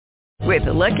With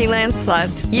the Lucky Land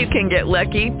Slots, you can get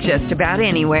lucky just about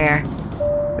anywhere.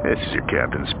 This is your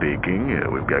captain speaking.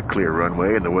 We've got clear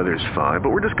runway and the weather's fine,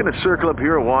 but we're just going to circle up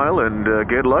here a while and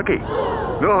get lucky.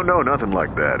 No, nothing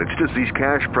like that. It's just these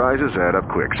cash prizes add up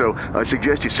quick. So I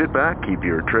suggest you sit back, keep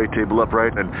your tray table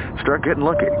upright, and start getting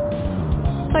lucky.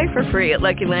 Play for free at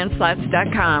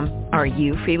LuckyLandSlots.com. Are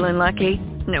you feeling lucky?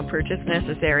 No purchase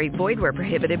necessary. Void where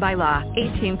prohibited by law.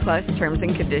 18 plus terms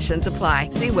and conditions apply.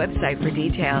 See website for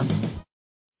details.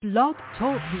 Blog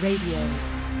Talk Radio.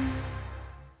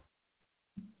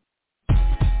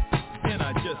 Can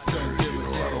I just don't give a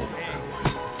damn?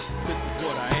 This is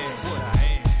what I am.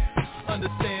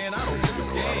 Understand? I don't give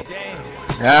a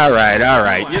damn. All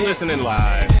right. You're listening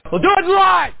live. Well, do it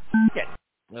live!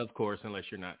 Of course, unless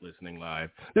you're not listening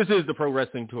live. This is the Pro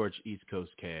Wrestling Torch East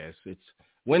Coast Cast. It's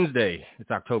Wednesday.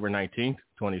 It's October 19th,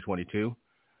 2022.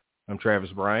 I'm Travis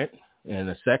Bryant. In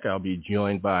a sec, I'll be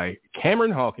joined by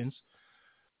Cameron Hawkins.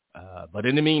 But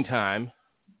in the meantime,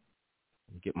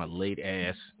 let me get my late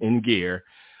ass in gear.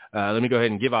 Let me go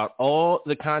ahead and give out all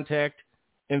the contact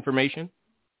information.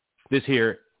 This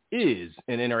here is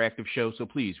an interactive show, so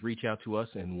please reach out to us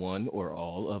in one or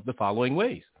all of the following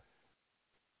ways.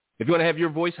 If you want to have your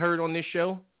voice heard on this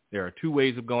show, there are two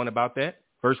ways of going about that.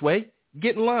 First way,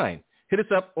 get in line. Hit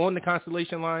us up on the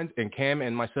Constellation lines, and Cam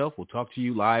and myself will talk to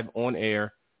you live on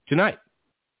air tonight.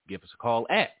 Give us a call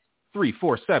at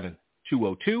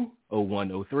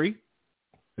 347-202-0103.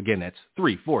 Again, that's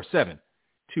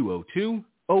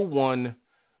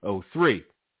 347-202-0103.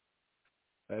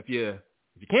 If you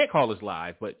can't call us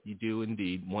live, but you do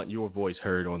indeed want your voice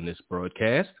heard on this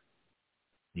broadcast,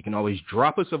 you can always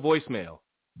drop us a voicemail.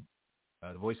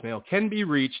 The voicemail can be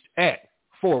reached at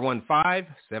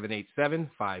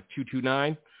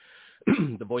 415-787-5229.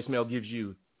 The voicemail gives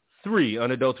you 3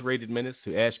 unadulterated minutes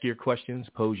to ask your questions,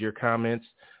 pose your comments,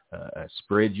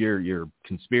 spread your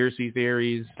conspiracy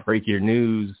theories, break your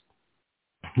news,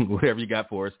 whatever you got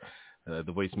for us. The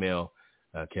voicemail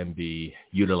can be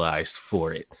utilized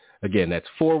for it. Again, that's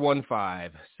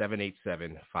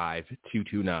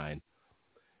 415-787-5229.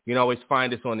 You can always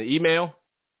find us on the email.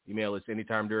 Email us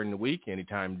anytime during the week,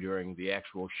 anytime during the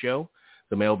actual show.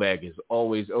 The mailbag is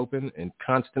always open and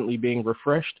constantly being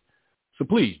refreshed. So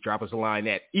please drop us a line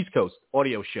at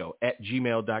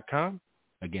eastcoastaudioshow@gmail.com.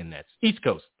 Again, that's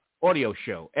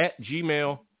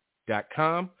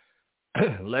eastcoastaudioshow@gmail.com.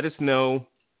 Let us know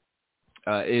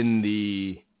in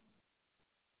the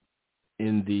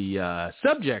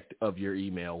subject of your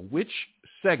email which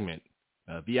segment,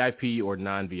 VIP or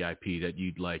non-VIP, that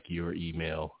you'd like your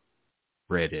email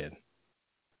read in.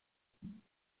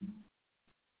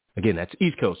 Again, that's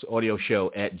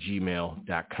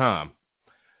eastcoastaudioshow@gmail.com.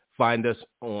 Find us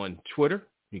on Twitter.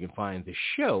 You can find the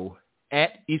show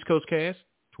at East Coast Cast,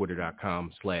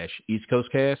 twitter.com/East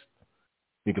Coast Cast.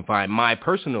 You can find my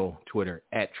personal Twitter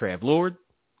at TravLord.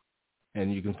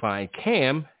 And you can find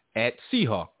Cam at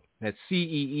Seahawk. That's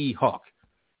CEE Hawk.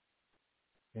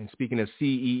 And speaking of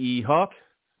CEE Hawk,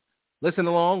 listen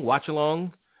along, watch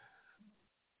along,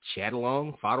 chat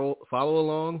along, follow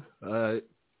along.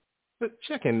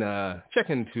 Check into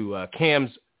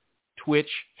Cam's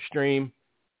Twitch stream.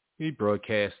 He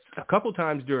broadcasts a couple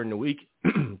times during the week,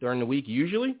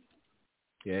 usually,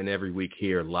 and every week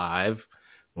here live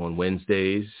on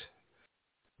Wednesdays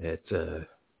at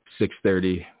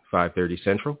 6:30, 5:30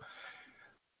 Central.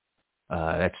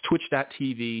 That's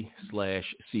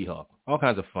twitch.tv/Seahawk. All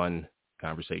kinds of fun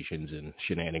conversations and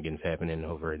shenanigans happening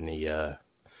over in the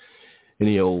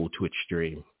old Twitch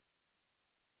stream.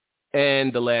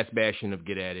 And the last bastion of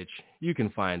Get At It, you can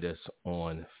find us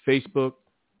on Facebook.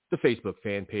 The Facebook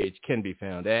fan page can be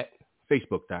found at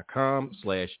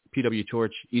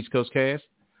facebook.com/PWTorch East Coast Cast,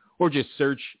 or just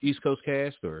search East Coast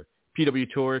Cast or PW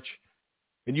Torch,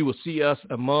 and you will see us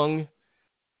among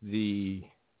the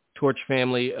Torch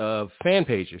family of fan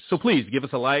pages. So please give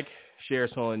us a like, share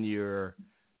us on your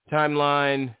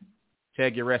timeline,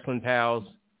 tag your wrestling pals,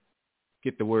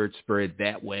 get the word spread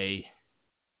that way.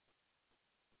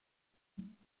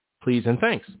 Please and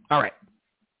thanks. All right.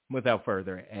 Without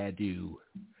further ado,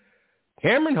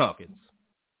 Cameron Hawkins,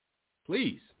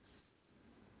 please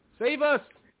save us.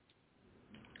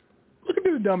 Look at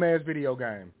this dumbass video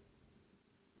game.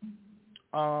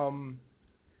 I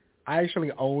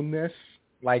actually own this,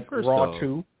 like First Raw off,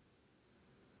 2.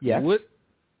 Yes. What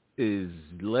is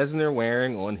Lesnar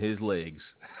wearing on his legs?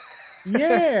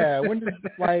 Yeah. When did,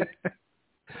 like...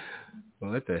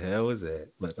 What the hell is that?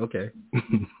 But okay.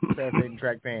 Fast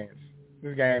track pants.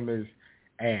 This game is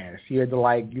ass. You had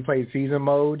to you play season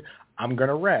mode. I'm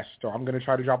gonna rest, or I'm gonna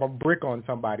try to drop a brick on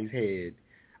somebody's head.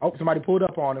 Oh, somebody pulled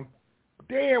up on him.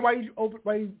 Damn, why you open?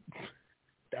 Why you...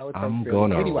 I'm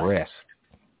going to rest.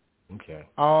 Okay.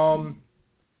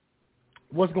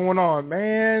 What's going on,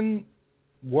 man?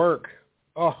 Work.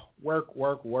 Oh, work.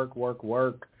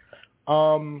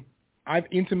 I've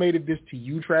intimated this to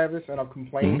you, Travis, and I've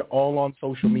complained all on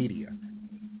social media.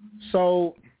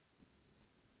 So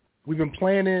we've been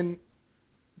planning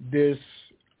this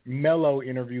Melo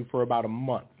interview for about a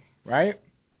month, right?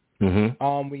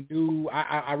 Mm-hmm. We knew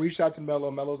I reached out to Melo.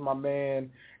 Melo's my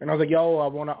man, and I was like, "Yo, I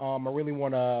really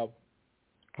wanna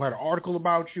write an article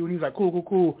about you." And he's like,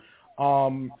 "Cool.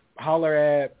 Holler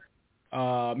at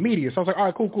media." So I was like, "All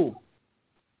right, cool."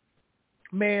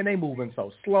 Man, they moving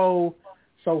so slow.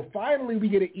 So finally, we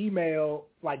get an email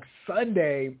like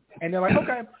Sunday, and they're like,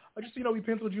 "Okay, just we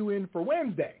penciled you in for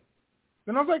Wednesday."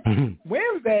 And I was like,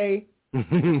 "Wednesday?"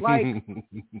 Like.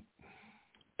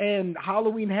 And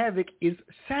Halloween Havoc is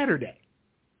Saturday.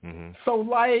 Mm-hmm. So,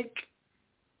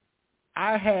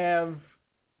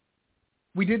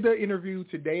 we did the interview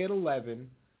today at 11,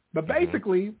 but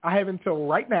basically I have until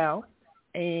right now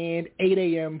and 8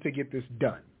 a.m. to get this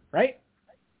done, right?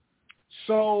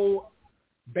 So,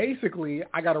 basically,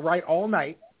 I got to write all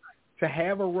night to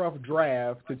have a rough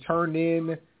draft to turn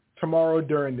in tomorrow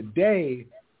during the day,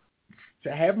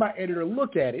 to have my editor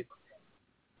look at it,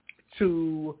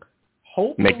 to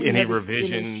hopefully make any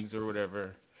revisions or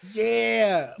whatever.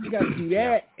 Yeah, we got to do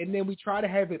that, and then we try to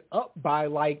have it up by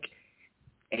 8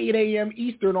 a.m.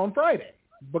 Eastern on Friday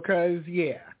because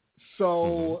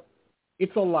so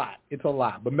it's a lot.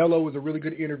 But Melo was a really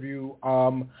good interview.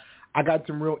 I got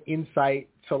some real insight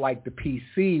to the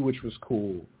PC, which was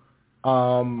cool.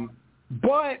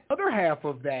 But other half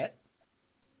of that.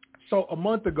 So a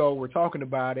month ago, we're talking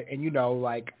about it, and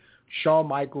Shawn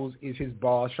Michaels is his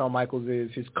boss. Shawn Michaels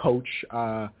is his coach.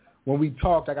 When we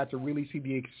talked, I got to really see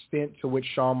the extent to which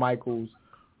Shawn Michaels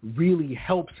really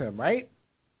helps him, right?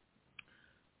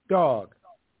 Dog,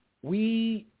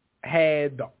 we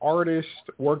had the artist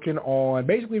working on,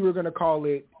 basically we're going to call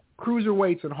it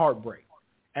Cruiserweights and Heartbreak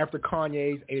after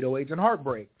Kanye's 808s and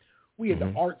Heartbreak. We had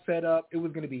the art set up. It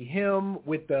was going to be him it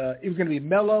was going to be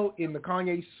Melo in the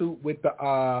Kanye suit with the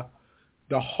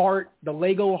heart, the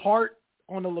Lego heart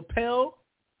on the lapel,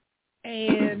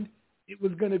 and it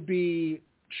was going to be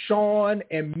Shawn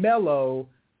and Melo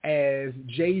as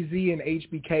Jay-Z and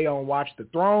HBK on Watch the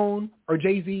Throne, or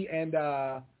Jay-Z and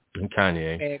Kanye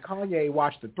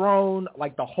Watch the Throne.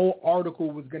 The whole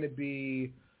article was going to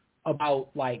be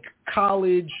about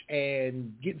college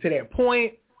and getting to that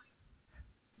point.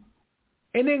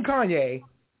 And then Kanye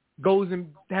goes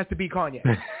and has to be Kanye.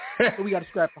 So we got to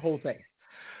scrap the whole thing.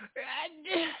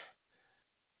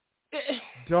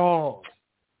 Dog.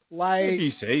 If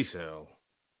you say so.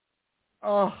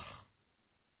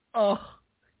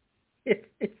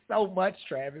 It's so much,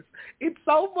 Travis. It's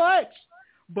so much.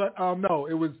 But no,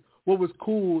 it was what was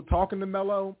cool talking to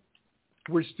Melo.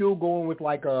 We're still going with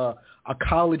a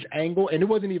college angle, and it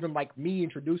wasn't even me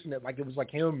introducing it. It was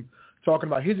him talking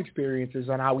about his experiences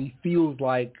on how he feels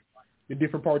the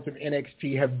different parts of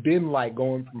NXT have been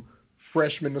going from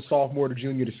freshman to sophomore to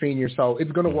junior to senior. So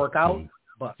it's going to work out,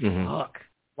 but fuck.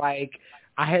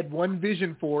 I had one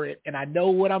vision for it, and I know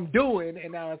what I'm doing,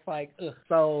 and now it's ugh.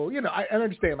 So, I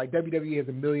understand, WWE has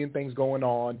a million things going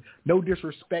on. No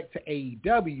disrespect to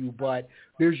AEW, but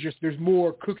there's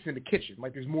more cooks in the kitchen.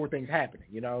 There's more things happening,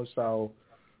 So,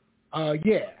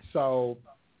 So,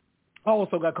 I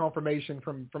also got confirmation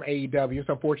from AEW. It's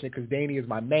unfortunate because Danny is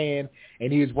my man,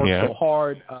 and he has worked so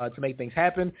hard to make things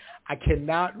happen. I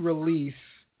cannot release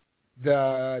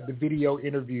the video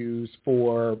interviews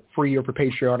for free or for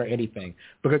Patreon or anything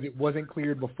because it wasn't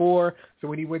cleared before. So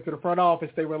when he went to the front office,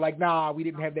 they were like, "Nah, we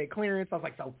didn't have that clearance." I was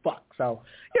like, "So fuck." So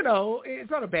it's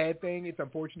not a bad thing. It's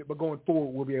unfortunate, but going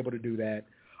forward, we'll be able to do that.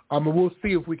 And we'll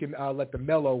see if we can let the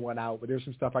Melo one out. But there's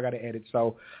some stuff I got to edit.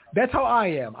 So that's how I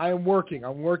am. I am working.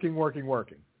 I'm working. Well,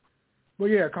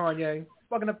 yeah, Kanye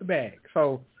fucking up the bag.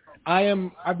 So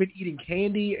I've been eating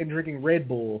candy and drinking Red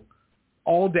Bull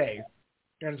all day.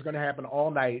 And it's going to happen all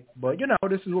night. But,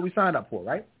 this is what we signed up for,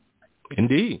 right?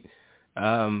 Indeed.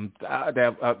 That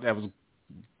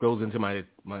goes into my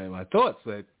thoughts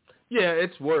that,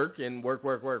 it's work and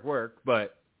work.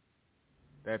 But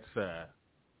that's the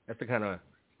kind of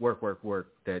work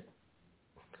that,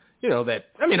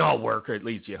 all work, or at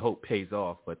least you hope pays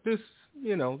off. But this,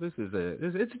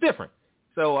 it's different.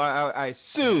 So I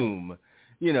assume,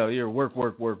 your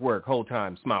work, whole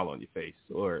time, smile on your face,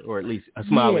 or at least a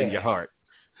smile in your heart.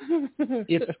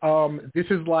 It's this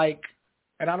is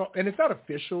and it's not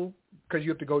official because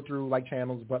you have to go through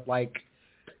channels, but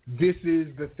this is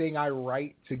the thing I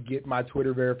write to get my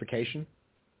Twitter verification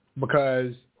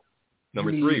because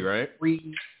number 3, right?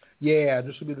 Yeah,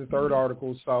 this will be the third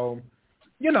article. So,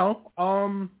 you know,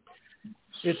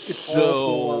 it's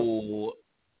so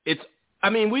it's. I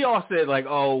mean, we all said like,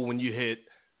 oh, when you hit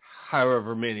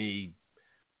however many,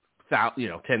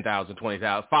 10,000,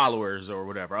 20,000 followers or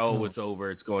whatever, it's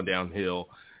over. It's going downhill.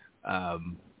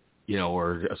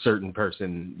 Or a certain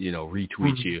person,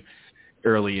 retweets you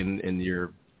early in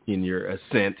your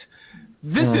ascent.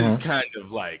 This is kind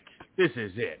of like, this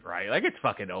is it, right? Like, it's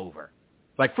fucking over.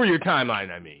 Like, for your timeline,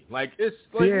 I mean. Like, it's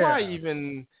like, why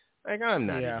even, like, I'm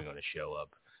not even going to show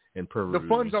up and peruse. The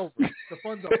fun's over.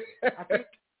 I think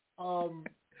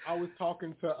I was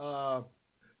talking to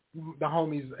the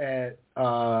homies at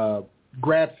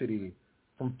Grab City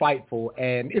from Fightful,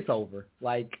 and it's over.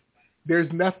 Like,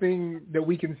 there's nothing that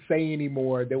we can say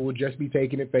anymore that will just be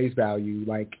taken at face value.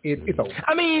 Like, it's over.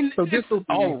 I mean, so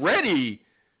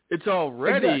it's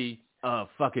already a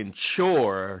fucking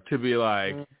chore to be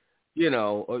like,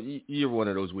 you're one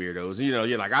of those weirdos.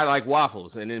 You're like, I like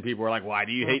waffles. And then people are like, why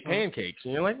do you hate pancakes?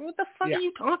 And you're like, what the fuck are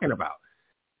you talking about?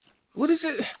 What is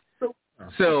it?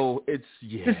 So it's,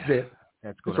 this is it.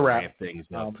 That's going to ramp things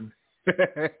up.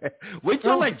 Wait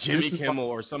till like Jimmy Kimmel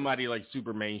or somebody like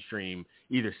super mainstream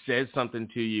either says something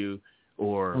to you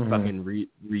or fucking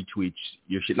retweets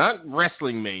your shit. Not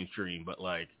wrestling mainstream, but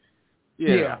like,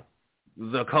 the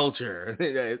culture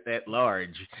at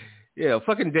large.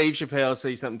 Fucking Dave Chappelle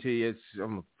say something to you, I'm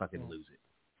gonna fucking lose it.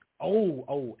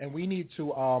 Oh, and we need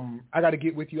to. I got to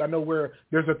get with you. I know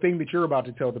there's a thing that you're about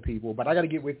to tell the people, but I got to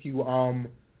get with you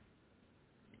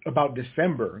about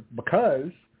December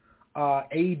because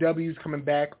AEW is coming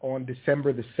back on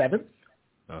December the 7th,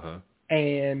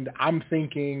 and I'm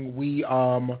thinking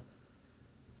it's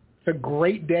a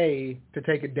great day to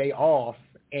take a day off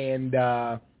and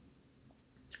go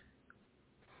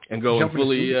and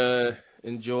fully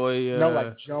enjoy.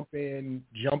 Jump in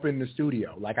the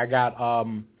studio. Like I got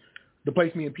the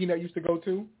place me and Peanut used to go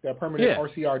to, that permanent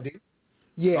RCRD.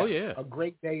 Yeah. Oh yeah. A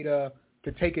great day to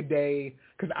take a day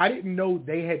because I didn't know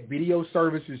they had video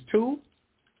services too.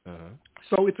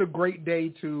 So it's a great day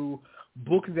to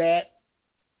book that.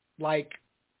 I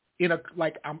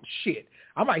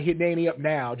might hit Danny up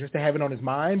now just to have it on his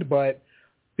mind, but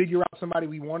figure out somebody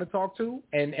we want to talk to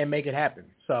and make it happen.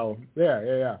 So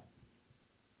yeah.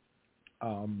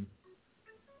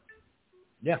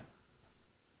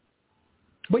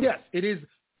 But yes, it is.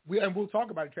 We'll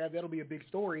talk about it, Trav. That'll be a big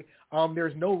story.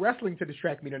 There's no wrestling to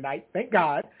distract me tonight, thank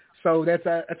God. So that's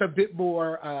a bit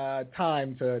more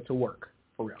time to work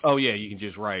for real. Oh yeah, you can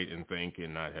just write and think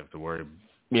and not have to worry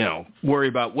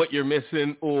about what you're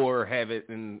missing or have it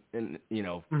in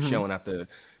showing out the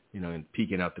and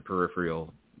peeking out the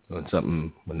peripheral on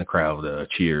something when the crowd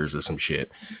cheers or some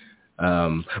shit.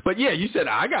 But yeah, you said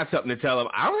I got something to tell them.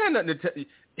 I don't have nothing to tell you.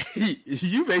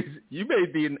 You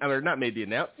not made the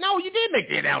announcement. No, you did make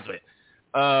the announcement.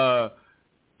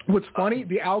 What's funny,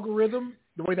 the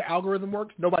way the algorithm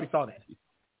works, nobody saw that.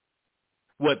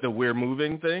 What, the we're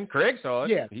moving thing? Craig saw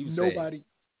it. Yeah, nobody.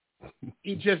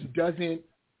 It just doesn't.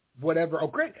 Whatever. Oh,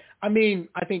 Craig. I mean,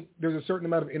 I think there's a certain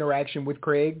amount of interaction with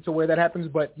Craig to where that happens.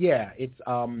 But yeah, it's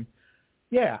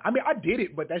yeah. I mean, I did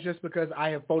it, but that's just because I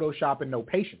have Photoshop and no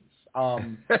patience. Tell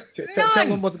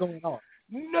them what's going on.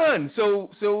 None. So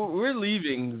we're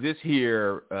leaving this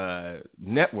here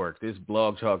network, this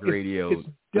Blog Talk Radio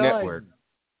network.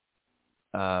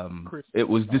 It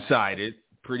was decided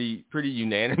pretty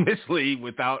unanimously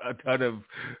without a ton of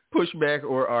pushback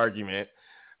or argument,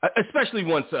 especially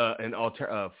once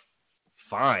a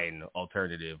fine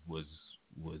alternative was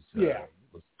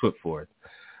put forth.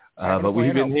 But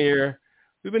we've been here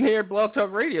at Blog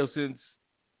Talk Radio since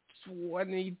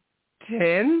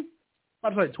 2010.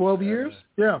 I'd say 12 years.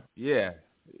 Yeah. Yeah.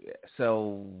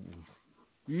 So,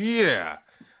 yeah.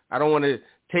 I don't want to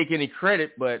take any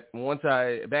credit, but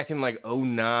back in like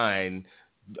 2009,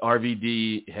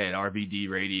 RVD had RVD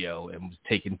Radio and was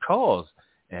taking calls.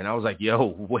 And I was like,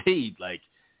 yo, wait, like,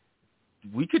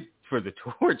 we could, for the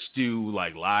Torch, do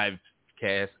like live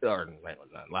cast, or not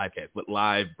live cast, but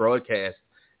live broadcast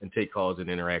and take calls and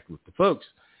interact with the folks.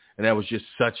 And that was just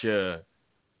such a,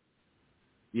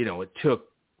 it took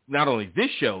not only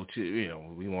this show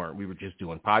to, we were just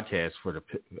doing podcasts for the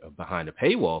behind the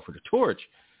paywall for the Torch,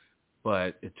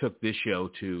 but it took this show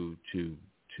to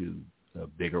a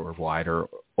bigger or wider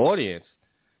audience.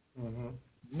 Mm-hmm.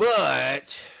 But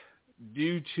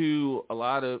due to a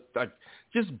lot of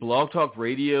just Blog Talk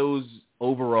Radio's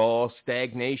overall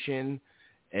stagnation,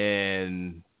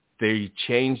 and they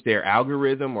changed their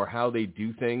algorithm or how they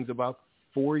do things about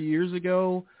 4 years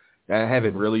ago. I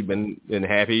haven't really been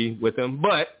happy with them,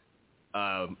 but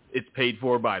it's paid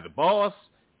for by the boss,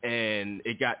 and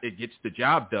it gets the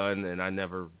job done, and I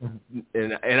never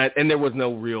and there was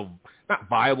no real, not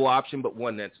viable option, but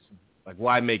one that's like,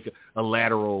 why make a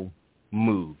lateral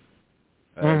move,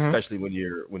 especially when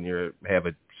you have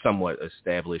a somewhat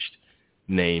established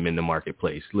name in the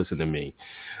marketplace. Listen to me.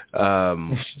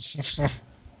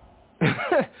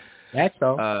 That's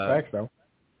so.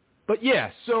 But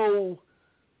yeah, so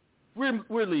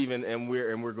we're leaving, and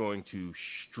we're going to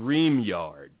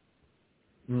StreamYard.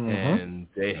 And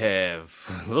they have,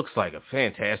 looks like a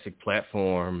fantastic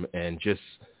platform, and just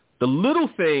the little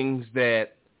things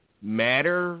that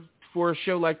matter for a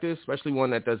show like this, especially one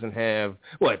that doesn't have,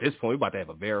 well, at this point, we're about to have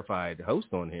a verified host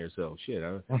on here, so shit,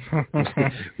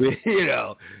 you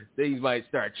know, things might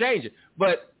start changing.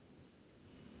 But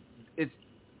it's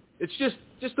just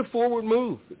a forward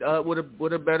move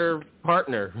with a better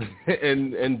partner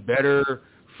and better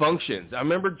functions. I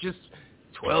remember just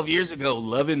 12 years ago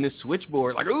loving this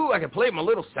switchboard, like, ooh, I can play my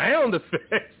little sound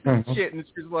effects and shit, and it's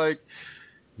just like,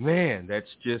 man, that's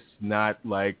just not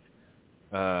like,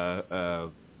 you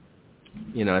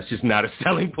know, it's just not a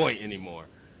selling point anymore.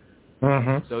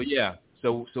 So yeah,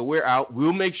 so we're out.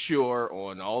 We'll make sure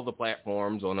on all the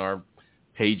platforms, on our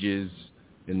pages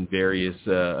and various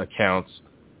accounts,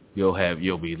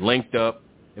 you'll be linked up,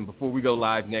 and before we go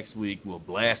live next week, we'll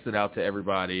blast it out to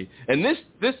everybody. And this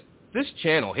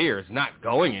channel here is not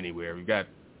going anywhere. We've got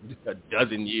a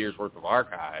dozen years worth of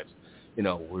archives. You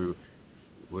know,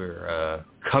 we're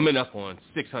coming up on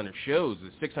 600 shows.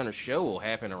 The 600 show will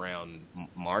happen around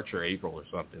March or April or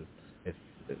something,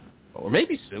 or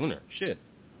maybe sooner. Shit,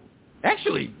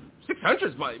 actually,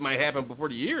 600s might happen before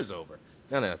the year is over.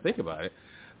 Now that I think about it.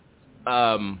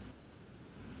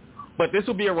 But this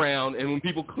will be around, and when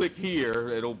people click here,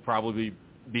 it'll probably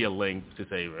be a link to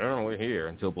say, oh, we're here,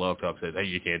 until Blog Talk says, hey,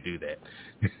 you can't do that.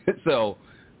 So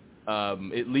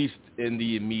at least in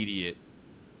the immediate,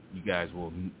 you guys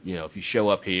will, you know, if you show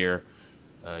up here,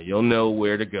 you'll know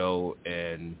where to go,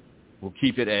 and we'll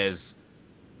keep it as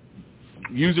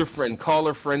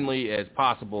caller-friendly as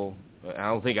possible. I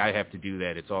don't think I have to do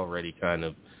that. It's already kind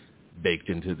of baked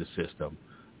into the system.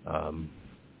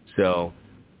 So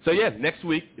yeah, next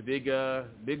week, the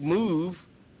big move.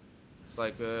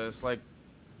 It's like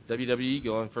WWE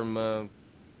going from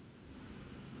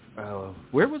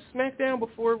where was SmackDown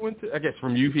before it went to? I guess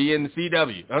from UPN to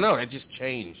CW. Oh no, that just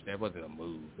changed. That wasn't a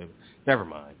move. Never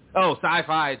mind. Oh,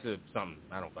 Sci-Fi to something.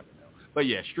 I don't fucking know. But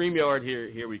yeah, StreamYard,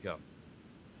 here we come.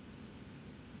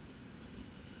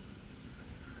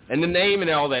 And the name and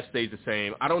all that stays the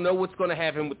same. I don't know what's going to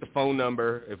happen with the phone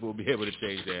number, if we'll be able to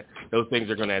change that. Those things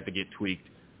are going to have to get tweaked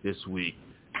this week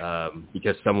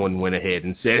because someone went ahead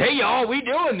and said, hey, y'all, we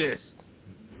doing this,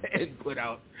 and put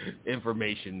out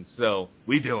information. So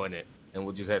we doing it, and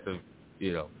we'll just have to,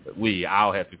 you know,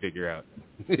 I'll have to figure out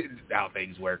how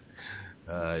things work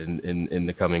in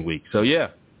the coming week. So,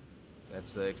 yeah,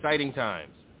 that's exciting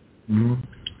times.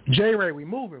 J-Ray, we're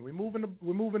moving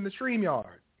the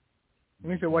StreamYard. Let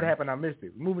me say what happened. I missed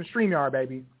it. We're moving StreamYard,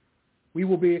 baby. We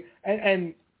will be,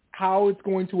 and how it's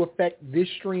going to affect this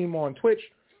stream on Twitch,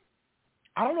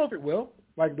 I don't know if it will.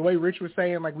 Like the way Rich was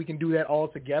saying, like we can do that all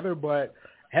together, but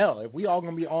hell, if we all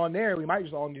going to be on there, we might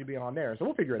just all need to be on there. So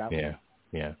we'll figure it out.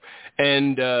 Yeah.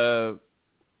 And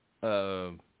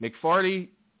McFarty,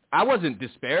 I wasn't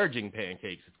disparaging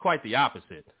pancakes. It's quite the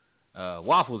opposite.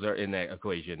 Waffles are in that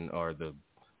equation, are the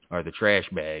trash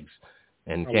bags,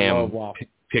 and Cam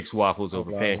picks waffles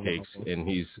over pancakes, and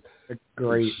he's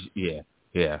great. Yeah.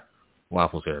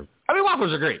 Waffles are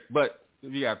great, but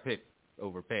if you got to pick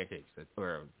over pancakes,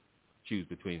 or choose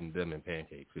between them and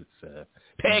pancakes, it's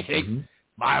pancakes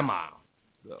by a mile.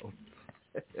 So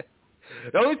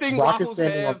the only thing waffles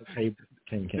have,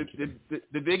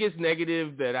 the biggest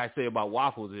negative that I say about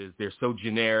waffles is they're so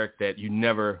generic that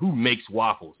who makes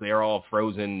waffles? They're all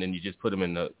frozen, and you just put them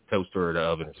in the toaster or the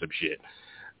oven or some shit.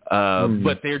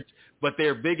 But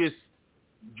their biggest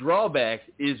drawback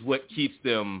is what keeps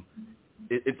them.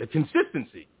 It's the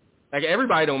consistency. Like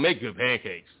everybody don't make good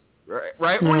pancakes,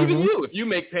 right? Or even you, if you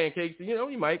make pancakes, you know,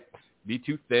 you might be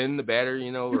too thin, the batter,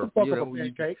 you know, or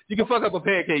you can fuck up a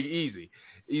pancake easily.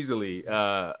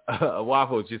 A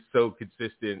waffle is just so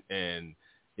consistent, and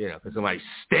you know, because somebody's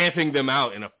stamping them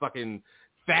out in a fucking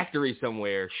factory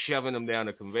somewhere, shoving them down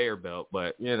a conveyor belt.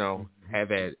 But you know,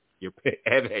 have at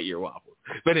your waffles.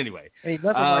 But anyway, ain't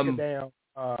nothing like a damn.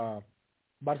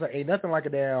 Ain't nothing like a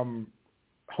damn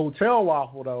hotel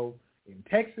waffle though. In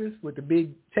Texas, with the big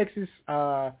Texas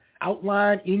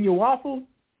outline in your waffle,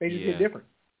 they just get different.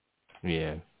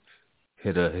 Yeah,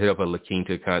 hit up a La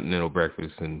Quinta continental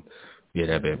breakfast, and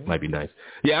that might be nice.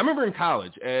 Yeah, I remember in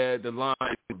college, the line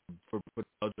for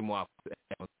Belgian waffles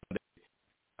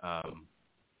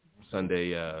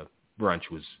Sunday brunch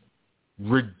was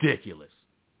ridiculous.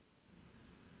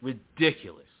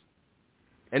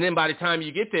 And then by the time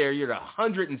you get there, you're the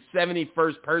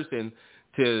 171st person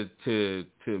to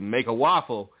make a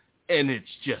waffle, and it's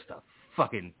just a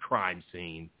fucking crime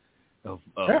scene of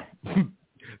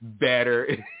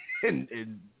batter and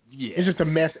yeah. It's just a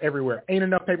mess everywhere. Ain't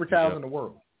enough paper towels in the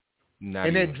world.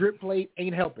 Not that drip plate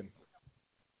ain't helping.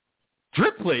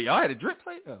 Drip plate? I had a drip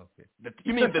plate? Oh, okay.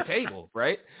 You mean the table,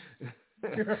 right?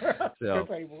 The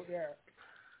table, yeah.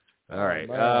 All right.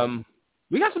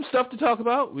 We got some stuff to talk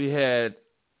about. We had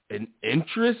an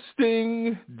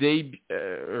interesting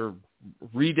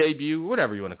re-debut,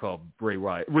 whatever you want to call it, Bray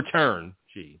Wyatt. Return.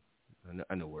 Gee,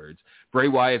 I know words. Bray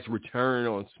Wyatt's return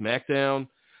on SmackDown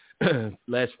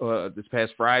this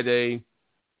past Friday.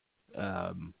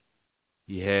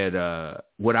 He had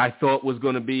what I thought was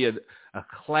going to be a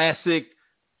classic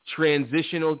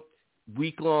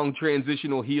week-long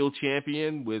transitional heel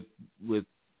champion with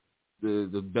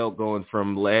the belt going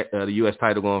from the U.S.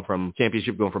 title going from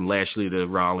championship going from Lashley to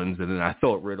Rollins, and then I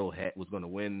thought Riddle was going to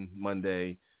win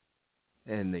Monday,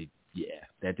 and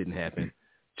that didn't happen.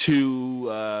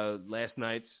 Last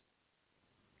night's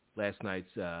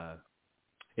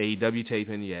AEW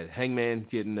taping, you had Hangman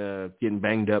getting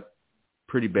banged up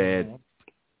pretty bad. Mm-hmm.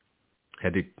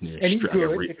 Had to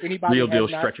real deal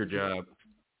stretcher job.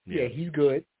 Yeah, he's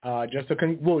good. Just a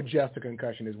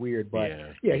concussion is weird, but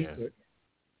he's good.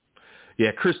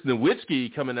 Yeah, Chris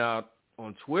Nowitzki coming out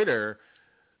on Twitter,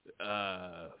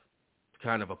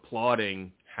 kind of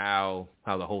applauding how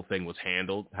the whole thing was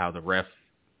handled, how the ref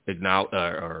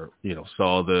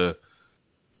saw that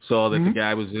the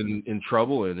guy was in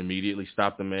trouble and immediately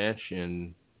stopped the match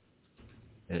and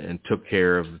took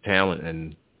care of the talent,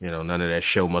 and none of that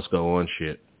show must go on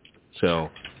shit. So,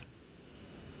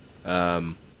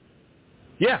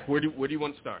 where do you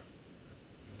want to start?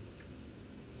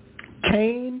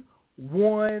 Kane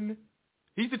won.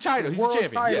 He's the title. He's world the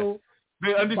champion. title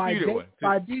The undisputed one.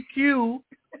 By DQ.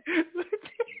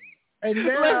 And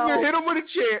now Lesnar hit him with a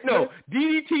chair. No,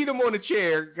 DDT'd him on a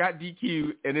chair, got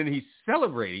DQ'd, and then he's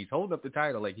celebrating. He's holding up the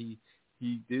title like he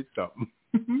did something.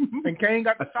 And Kane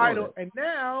got the title, and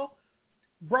now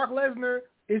Brock Lesnar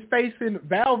is facing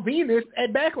Val Venus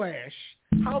at Backlash.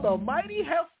 How the mighty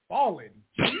have fallen.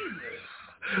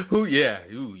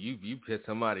 You pissed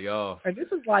somebody off. And this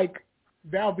is like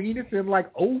Val Venus in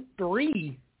like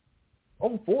 03,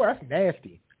 04. That's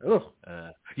nasty. Ugh.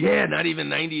 Not even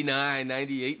 99,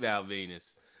 98 Val Venus.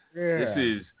 Yeah.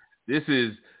 This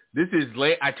is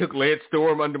I took Lance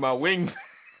Storm under my wing.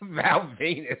 Val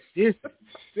Venus. This is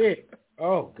sick.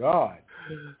 Oh God.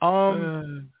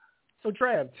 So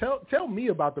Trav, tell me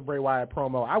about the Bray Wyatt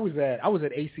promo. I was at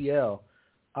ACL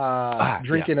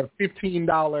drinking a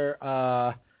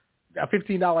 $15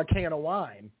 can of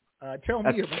wine. Tell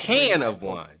me about a can of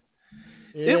wine.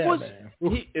 Yeah,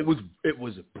 it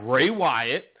was Bray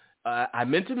Wyatt. I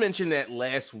meant to mention that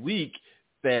last week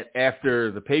that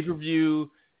after the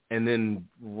pay-per-view and then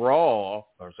the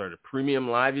premium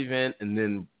live event and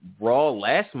then Raw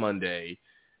last Monday,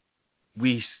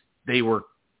 they were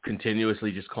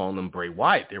continuously just calling him Bray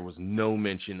Wyatt. There was no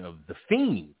mention of the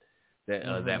Fiend,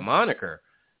 that moniker.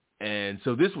 And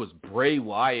so this was Bray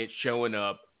Wyatt showing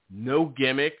up, no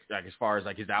gimmick, like as far as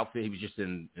like his outfit. He was just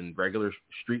in regular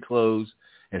street clothes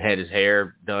and had his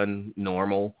hair done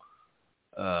normal.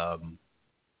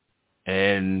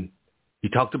 And he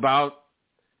talked about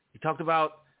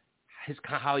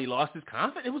how he lost his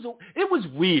confidence. It was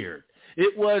weird.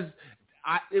 It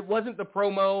wasn't the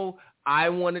promo I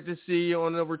wanted to see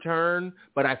on the return,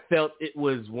 but I felt it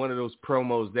was one of those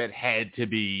promos that had to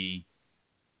be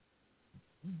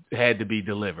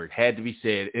delivered, had to be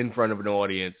said in front of an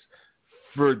audience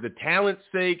for the talent's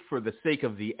sake, for the sake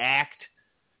of the act.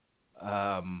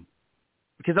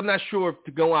 Because I'm not sure if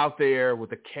to go out there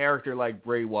with a character like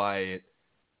Bray Wyatt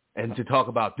and to talk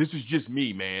about, this is just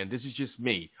me, man. This is just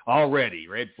me. Already,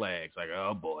 red flags. Like,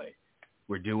 oh, boy.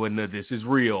 We're doing the this is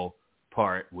real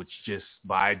part, which just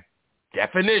by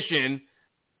definition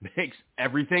makes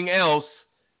everything else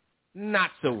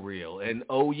not so real. And,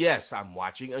 oh, yes, I'm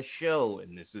watching a show,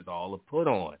 and this is all a put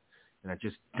on. And I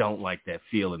just don't like that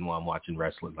feeling while I'm watching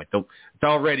wrestling. Like, it's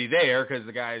already there because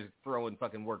the guy's throwing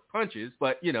fucking work punches,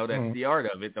 but, that's the art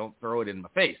of it. Don't throw it in my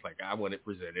face. Like, I want it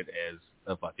presented as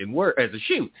a fucking as a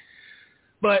shoot.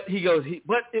 But he goes,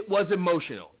 but it was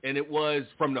emotional, and it was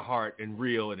from the heart and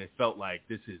real, and it felt like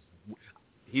this is,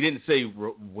 he didn't say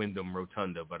Wyndham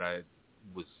Rotunda, but I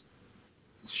was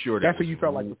sure that's what you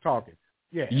felt like was talking.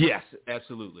 Yeah. Yes,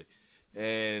 absolutely.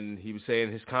 And he was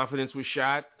saying his confidence was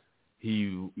shot.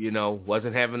 He,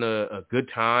 wasn't having a good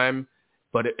time.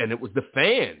 and it was the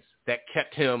fans that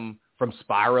kept him from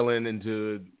spiraling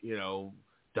into,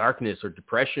 darkness or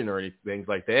depression or things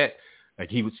like that. Like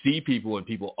he would see people and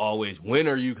people always, when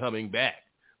are you coming back?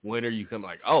 When are you coming?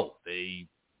 Like, oh, they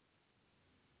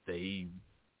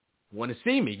want to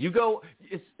see me. You go,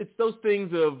 it's those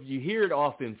things of, you hear it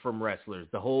often from wrestlers,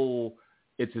 the whole,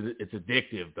 it's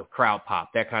addictive, the crowd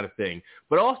pop, that kind of thing.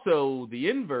 But also the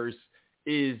inverse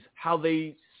is how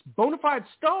they, bona fide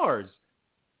stars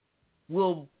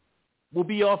will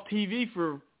be off TV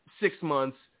for 6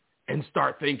 months and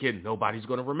start thinking nobody's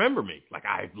going to remember me. Like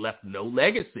I've left no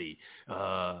legacy.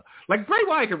 Like Bray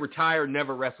Wyatt could retire,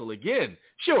 never wrestle again.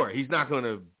 Sure, he's not going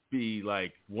to be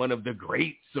like one of the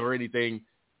greats or anything,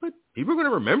 but people are going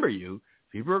to remember you.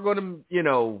 People are going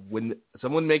to, when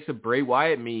someone makes a Bray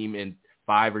Wyatt meme in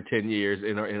 5 or 10 years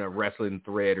in a wrestling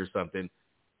thread or something,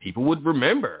 people would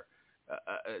remember.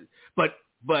 But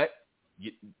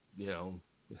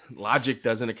logic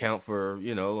doesn't account for,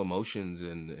 emotions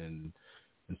and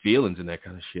feelings and that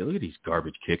kind of shit. Look at these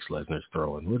garbage kicks Lesnar's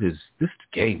throwing. What is this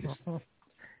game? Is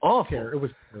awful.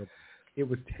 It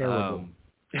was terrible.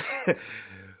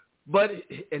 But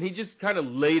he just kind of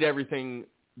laid everything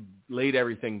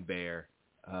bare.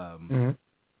 And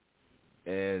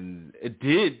it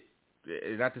did,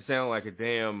 not to sound like a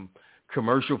damn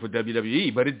commercial for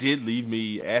WWE, but it did leave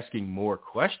me asking more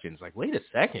questions. Like, wait a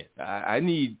second,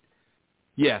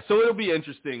 so it'll be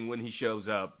interesting when he shows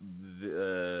up.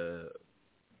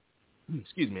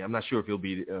 Excuse me, I'm not sure if he'll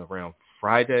be around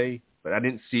Friday, but I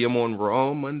didn't see him on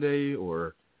Raw Monday,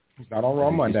 or he's not on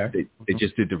Raw Monday. They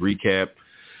just did the recap.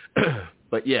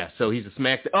 But yeah, so he's a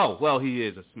SmackDown. Oh, well, he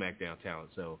is a SmackDown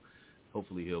talent, so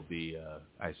hopefully he'll be.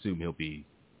 I assume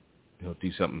he'll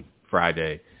do something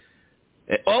Friday.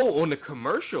 On the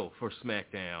commercial for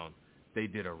SmackDown, they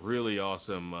did a really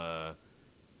awesome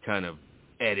kind of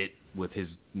edit with his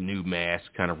new mask,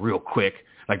 kind of real quick.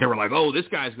 Like they were like, "Oh, this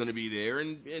guy's going to be there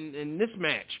in this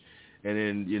match," and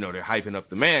then they're hyping up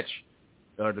the match,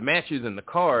 or the matches and the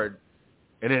card,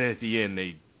 and then at the end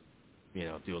they,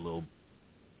 do a little,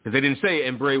 because they didn't say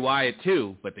and Bray Wyatt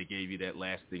too, but they gave you that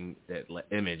last thing, that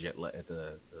image at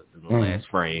the last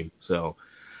frame. So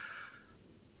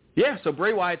yeah, so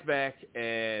Bray Wyatt's back,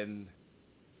 and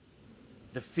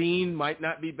the Fiend might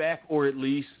not be back, or at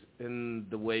least in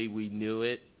the way we knew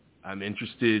it. I'm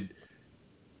interested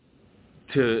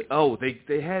to. Oh,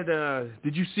 they had.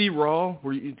 Did you see Raw?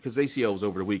 Because ACL was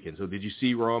over the weekend. So did you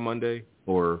see Raw Monday,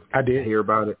 or I did hear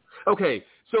about it? Okay,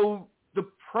 so the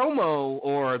promo,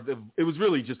 it was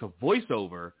really just a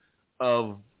voiceover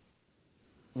of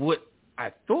what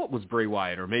I thought was Bray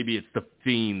Wyatt, or maybe it's the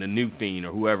Fiend, the new Fiend,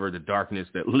 or whoever, the darkness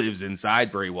that lives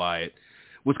inside Bray Wyatt,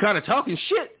 was kind of talking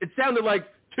shit. It sounded like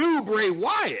to Bray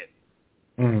Wyatt.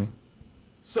 Mm-hmm.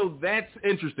 So that's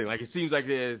interesting. Like, it seems like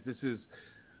this is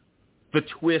the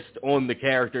twist on the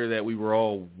character that we were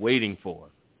all waiting for.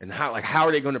 And how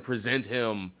are they going to present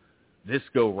him this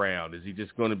go round? Is he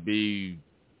just going to be,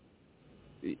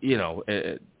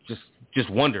 just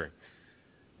wondering?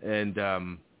 And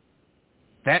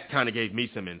that kind of gave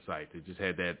me some insight. It just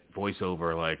had that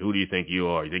voiceover, like, who do you think you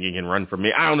are? You think you can run from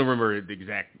me? I don't remember the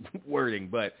exact wording,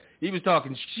 but he was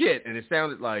talking shit, and it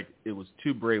sounded like it was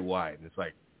to Bray Wyatt. And it's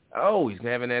like, oh, he's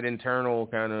having that internal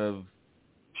kind of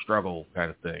struggle kind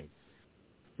of thing.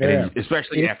 Yeah. And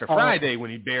especially after Friday, when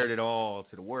he bared it all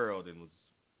to the world and was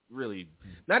really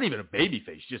not even a baby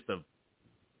face, just a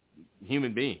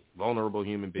human being, vulnerable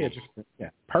human being.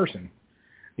 Person.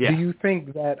 Yeah. Do you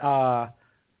think that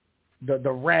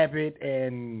the rabbit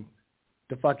and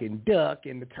the fucking duck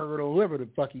and the turtle, whoever the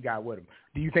fuck he got with him,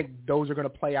 do you think those are going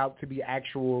to play out to be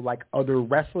actual, like, other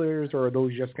wrestlers, or are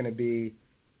those just going to be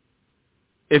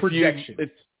projections?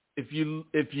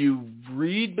 If you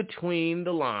read between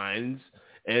the lines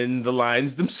and the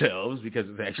lines themselves, because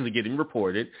it's actually getting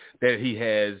reported that he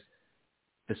has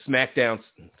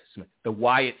the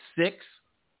Wyatt Six.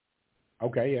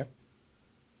 Okay, yeah.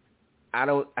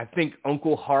 I think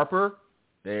Uncle Harper.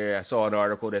 There, I saw an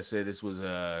article that said this was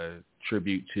a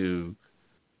tribute to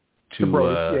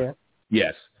yeah.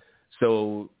 Yes.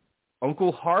 So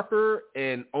Uncle Harper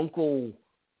and Uncle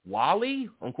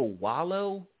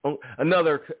Wallow,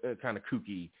 another kind of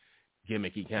kooky,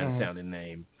 gimmicky kind of sounding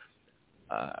name,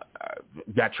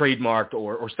 got trademarked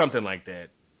or something like that.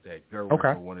 That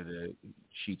Gerber, one of the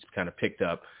sheets, kind of picked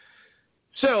up.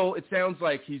 So it sounds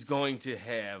like he's going to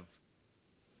have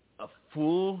a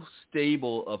full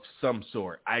stable of some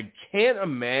sort. I can't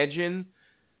imagine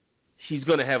he's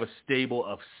going to have a stable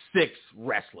of 6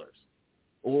 wrestlers,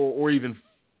 or even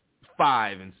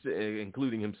 5,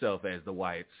 including himself as the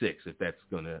Wyatt Six, if that's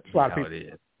going to be how it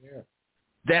is. Yeah.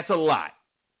 That's a lot.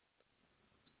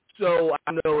 So I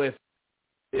don't know if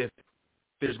there's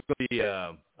going to be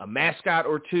a mascot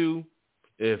or two,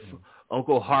 if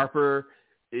Uncle Harper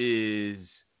is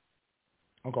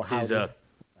Uncle Howdy.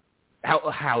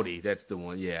 Howdy, that's the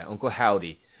one. Yeah, Uncle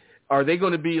Howdy. Are they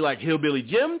going to be like Hillbilly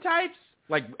Jim types?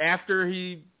 Like after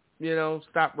he,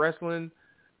 stopped wrestling,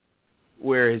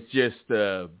 where it's just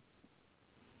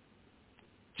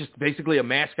basically a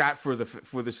mascot for the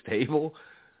stable?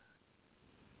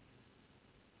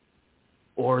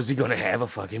 Or is he going to have a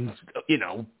fucking,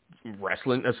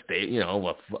 wrestling a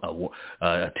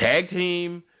tag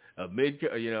team, a mid,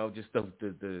 just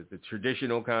the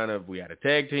traditional kind of, we got a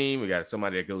tag team, we got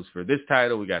somebody that goes for this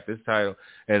title, we got this title,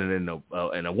 and then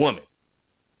and a woman.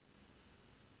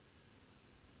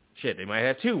 Shit, they might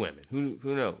have two women. Who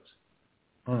knows?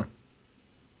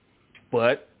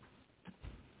 But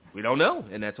we don't know,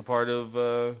 and that's a part of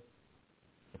the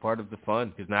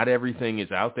fun, because not everything is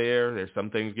out there. There's some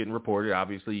things getting reported.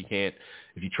 Obviously, you can't,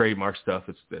 if you trademark stuff,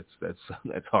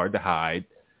 that's hard to hide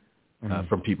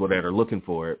from people that are looking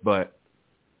for it. But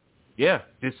yeah,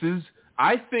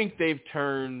 I think they've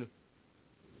turned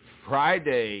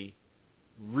Friday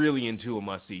really into a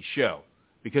must-see show,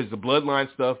 because the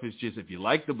Bloodline stuff is just, if you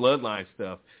like the Bloodline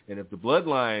stuff, and if the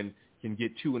Bloodline can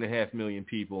get 2.5 million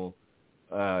people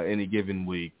in a given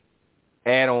week,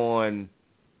 add on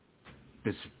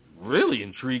this really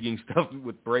intriguing stuff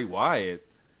with Bray Wyatt,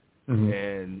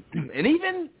 and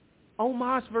even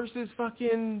Omos versus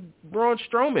fucking Braun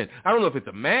Strowman. I don't know if it's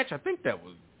a match. I think that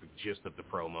was the gist of the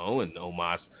promo, and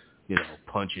Omos,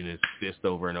 punching his fist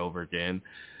over and over again.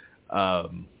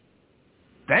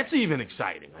 That's even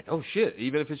exciting. Like, oh shit,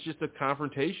 even if it's just a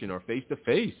confrontation or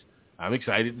face-to-face, I'm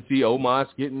excited to see Omos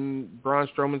getting Braun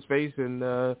Strowman's face and,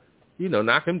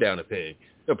 knock him down a peg.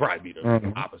 It'll probably be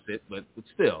the opposite, but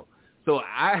still. So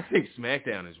I think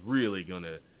SmackDown is really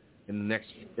gonna, in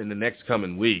the next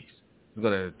coming weeks, is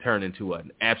gonna turn into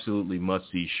an absolutely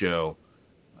must-see show,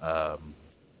 for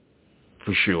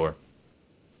sure.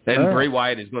 And Bray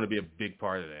Wyatt is going to be a big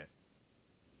part of that.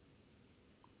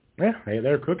 Yeah, hey,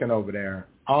 they're cooking over there.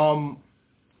 On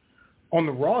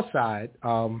the Raw side,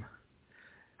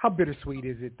 how bittersweet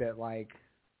is it that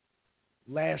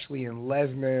Lashley and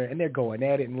Lesnar, and they're going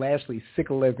at it, and Lashley's sick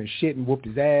of Lesnar shit and whooped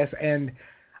his ass, and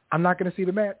I'm not going to see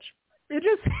the match. It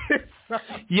just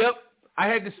Yep, I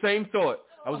had the same thought.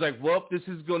 I was like, well, this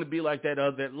is going to be like that.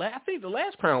 I think the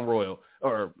last Crown Royal,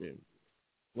 or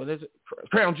what is it?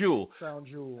 Crown Jewel. Crown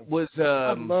Jewel was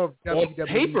I love on WWE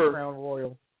paper. Crown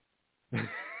Royal.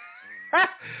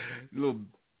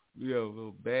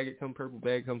 little bag, purple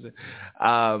bag comes in.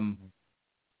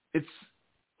 It's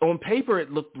on paper,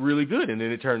 it looked really good, and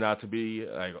then it turned out to be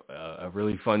a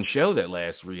really fun show, that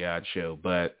last Riyadh show.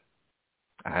 But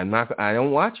I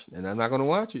don't watch it, and I'm not going to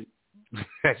watch it.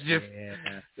 That's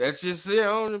just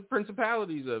the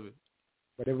principalities of it.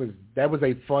 But that was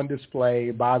a fun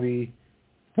display. Bobby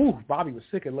was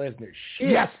sick of Lesnar shit.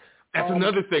 Yes, that's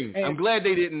another thing. I'm glad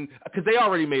they didn't, because they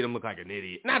already made him look like an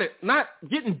idiot. Not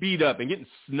getting beat up and getting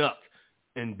snuck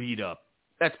and beat up.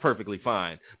 That's perfectly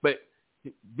fine. But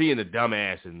being a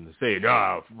dumbass and saying,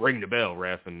 ring the bell,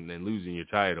 ref, and losing your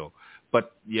title.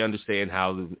 But you understand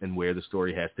how and where the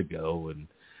story has to go, and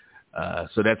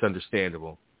so that's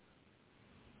understandable.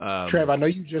 Trev, I know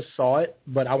you just saw it,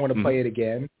 but I want to play it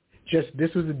again.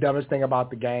 This was the dumbest thing about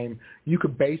the game. You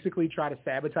could basically try to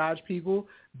sabotage people,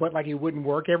 but it wouldn't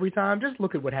work every time. Just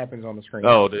look at what happens on the screen.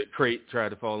 Oh, the crate tried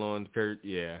to fall on Kurt.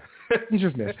 Yeah, he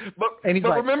just missed. but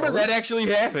remember, that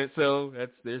actually happened. So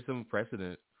there's some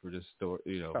precedent for this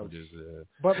story.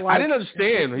 But I didn't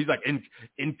understand. He's like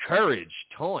encourage,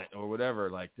 taunt, or whatever.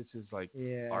 This is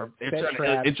they're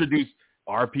trying to introduce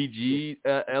RPG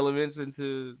elements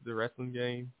into the wrestling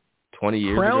game 20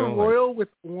 years ago. Crown Royal with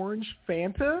orange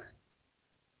Fanta?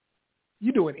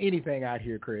 You doing anything out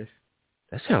here, Chris?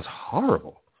 That sounds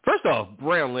horrible. First off,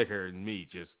 brown liquor and me,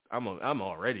 I'm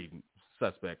already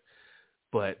suspect.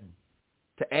 But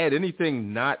to add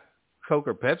anything not Coke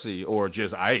or Pepsi or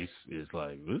just ice is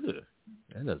ugh,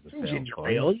 that doesn't sound ginger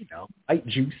fun. ale, light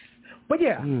juice. But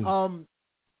yeah,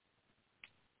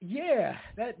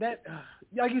 that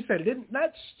like you said, not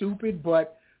stupid,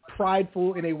 but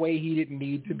prideful in a way he didn't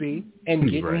need to be, and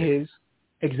getting his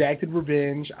exacted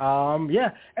revenge.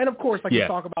 And of course, you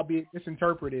talk about being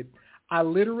misinterpreted. I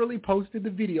literally posted the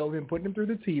video of him putting him through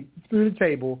the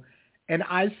table, and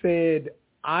I said,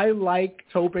 I like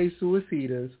Tope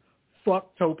Suicidas.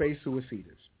 Fuck Tope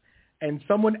Suicidas. And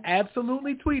someone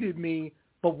absolutely tweeted me,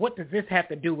 but what does this have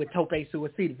to do with Tope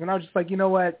Suicidas? And I was just like, you know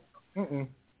what? I'm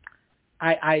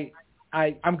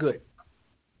good.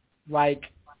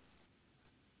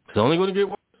 It's only going to get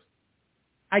worse.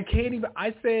 I can't even.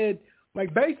 I said,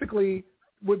 Like, basically,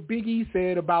 what Big E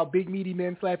said about big meaty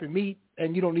men slapping meat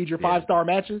and you don't need your 5-star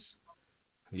matches.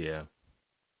 Yeah.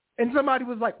 And somebody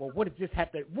was like, well, what does this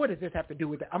have to do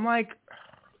with it? I'm like,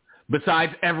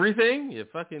 besides everything, you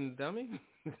fucking dummy.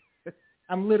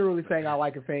 I'm literally saying I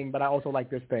like a thing, but I also like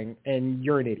this thing, and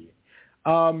you're an idiot.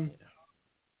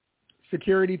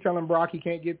 Security telling Brock he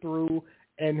can't get through,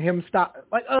 and him stop.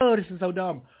 Like, oh, this is so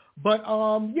dumb. But,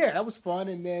 yeah, that was fun.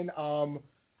 And then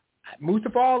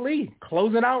Mustafa Ali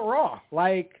closing out Raw.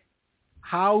 Like,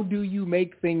 how do you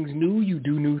make things new? You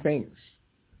do new things.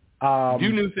 Do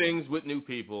new things with new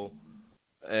people.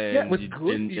 And yeah, with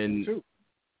good people, too.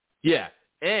 Yeah,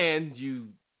 and you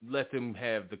let them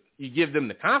you give them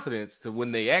the confidence to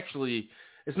when they actually,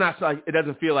 it's not like, it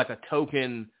doesn't feel like a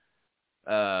token,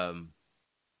 because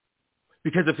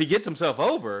if he gets himself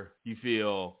over, you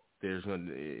feel there's going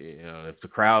to, if the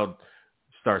crowd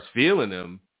starts feeling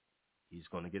him, he's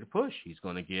going to get a push. He's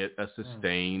going to get a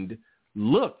sustained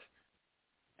look.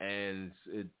 And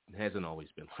it hasn't always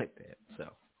been like that.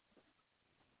 So,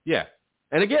 yeah.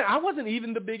 And again, I wasn't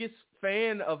even the biggest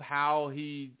fan of how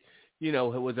he,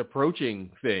 was approaching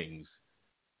things.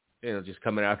 Just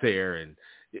coming out there and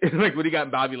like when he got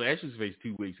in Bobby Lashley's face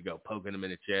 2 weeks ago, poking him in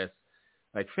the chest.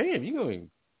 Like, fam, you're going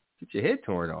to get your head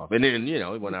torn off. And then, he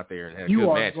went out there and had a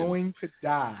good match. You are going to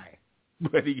die.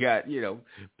 But he got,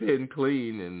 pinned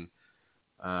clean.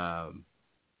 But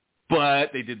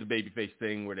they did the babyface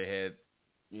thing where they had,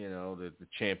 the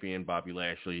champion, Bobby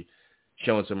Lashley,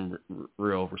 showing some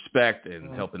real respect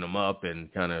and helping him up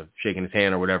and kind of shaking his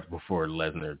hand or whatever before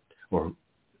Lesnar or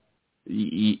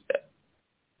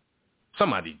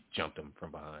somebody jumped him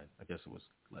from behind. I guess it was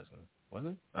Lesnar,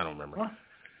 wasn't it? I don't remember.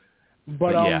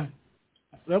 But yeah,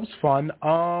 that was fun.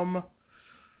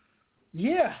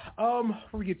 Yeah.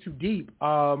 Before we get too deep,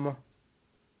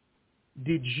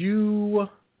 did you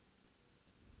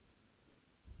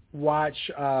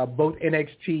watch both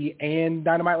NXT and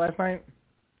Dynamite last night?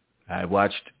 I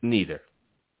watched neither.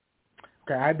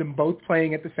 Okay, I had them both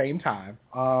playing at the same time.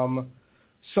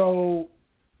 So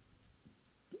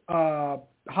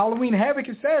Halloween Havoc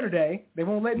is Saturday. They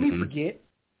won't let me forget.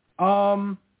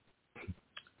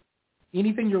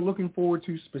 Anything you're looking forward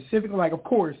to specifically? Like, of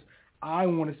course, I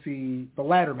want to see the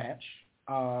ladder match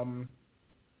for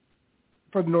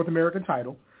the North American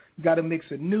title. You got a mix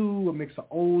of new, a mix of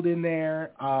old in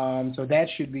there. So that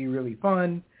should be really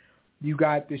fun. You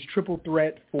got this triple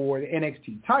threat for the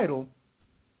NXT title.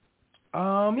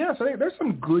 Yeah, so there's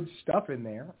some good stuff in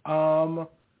there. Let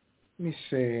me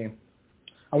see.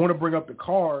 I want to bring up the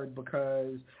card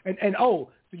because so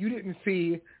you didn't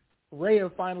see Rhea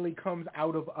finally comes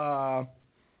out of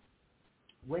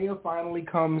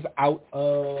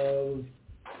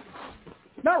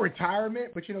not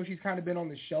retirement, but she's kind of been on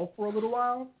the shelf for a little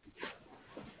while.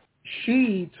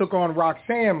 She took on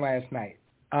Roxanne last night.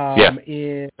 And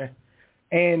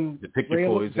Rhea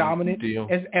looked dominant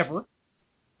as ever.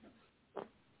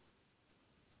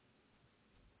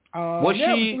 Was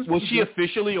she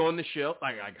officially on the shelf?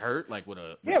 Like hurt? Like with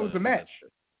a? Yeah, it was a match.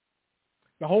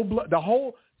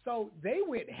 So they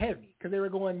went heavy because they were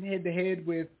going head to head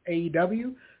with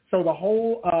AEW. So the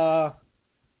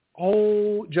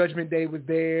whole Judgment Day was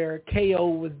there. KO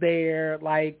was there.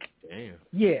 Like, damn.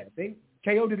 Yeah,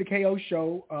 KO did a KO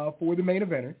show for the main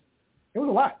eventers. It was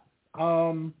a lot.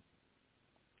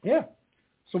 Yeah.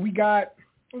 So we got,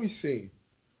 let me see,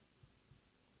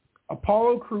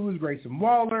 Apollo Crews, Grayson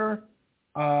Waller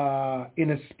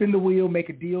in a spin the wheel, make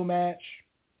a deal match.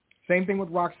 Same thing with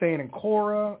Roxanne and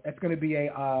Cora. That's going to be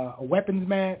a weapons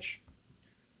match.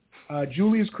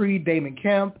 Julius Creed, Damon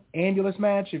Kemp, ambulance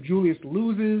match. If Julius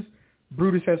loses,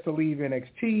 Brutus has to leave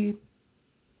NXT.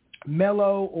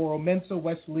 Mello, Oro Mensah,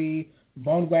 Wesley,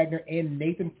 Von Wagner, and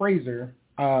Nathan Fraser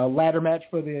ladder match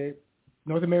for the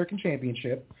North American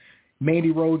Championship.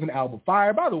 Mandy Rose and Alba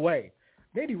Fire. By the way,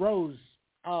 Mandy Rose,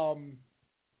 don't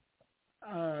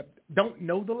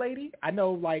know the lady. I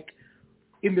know, like,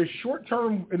 in the short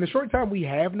time we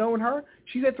have known her,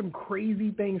 she's had some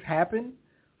crazy things happen.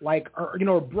 Like,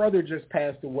 her brother just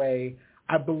passed away.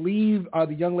 I believe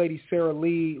the young lady Sarah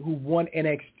Lee, who won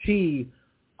NXT,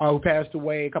 who passed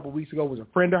away a couple of weeks ago, was a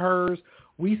friend of hers.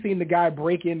 We seen the guy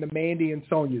break into Mandy and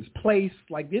Sonya's place.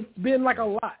 Like, it's been like a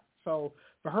lot. So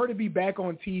for her to be back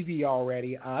on TV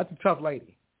already, that's a tough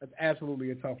lady. That's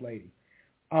absolutely a tough lady.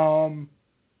 Her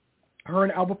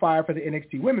and Alba Fire for the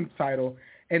NXT Women's title,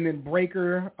 and then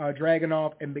Breaker,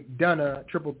 Dragunov, and McDonough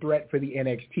triple threat for the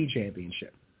NXT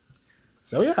Championship.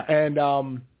 So yeah, and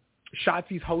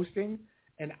Shotzi's hosting,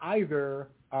 and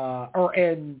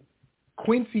and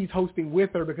Quincy's hosting with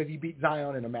her because he beat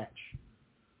Zion in a match.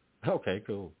 Okay,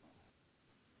 cool.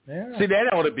 Yeah. See,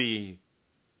 that ought to be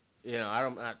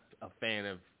I'm not a fan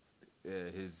of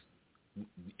his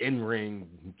in-ring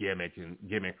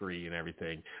gimmickry and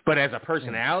everything. But as a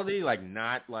personality, like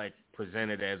not like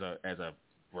presented as a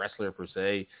wrestler per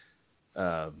se,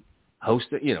 host,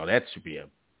 that should be a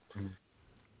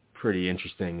pretty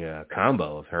interesting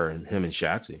combo of him and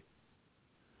Shotzi.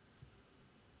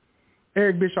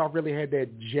 Eric Bischoff really had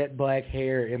that jet black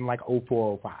hair in like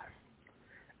 04, 05.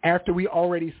 After we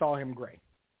already saw him gray.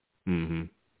 Mm-hmm.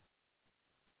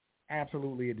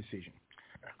 Absolutely a decision.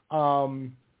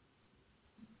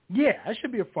 Yeah, it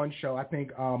should be a fun show. I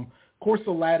think, of course,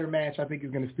 the ladder match I think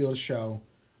is going to steal the show.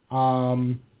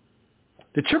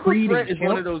 The triple threat is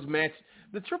one of those matches.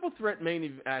 The triple threat main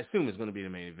event, I assume is going to be the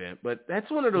main event, but that's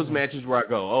one of those matches where I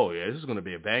go, oh, yeah, this is going to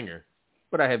be a banger.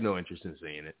 But I have no interest in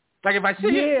seeing it. Like if I see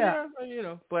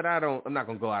it, but I'm not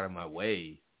going to go out of my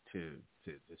way to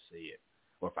see it.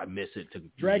 Or if I miss it to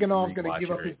Dragunov's going to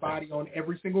give up his body on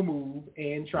every single move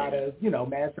and try to,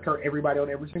 massacre everybody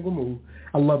on every single move.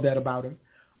 I love that about him.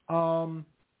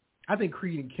 I think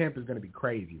Creed and Kemp is going to be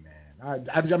crazy, man.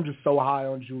 I'm just so high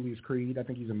on Julius Creed. I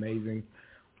think he's amazing.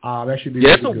 That should be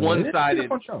that's really a good. one-sided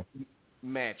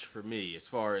match for me as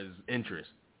far as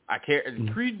interest. I care.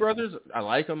 Creed brothers, I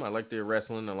like them. I like their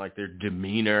wrestling. I like their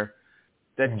demeanor.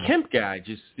 That Kemp guy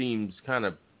just seems kind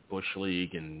of bush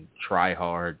league and try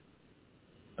hard.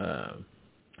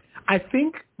 I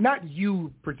think, not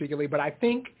you particularly, but I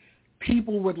think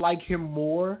people would like him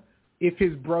more if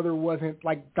his brother wasn't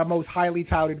like the most highly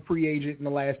touted free agent in the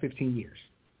last 15 years.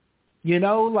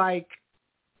 Like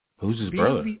who's his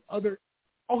brother?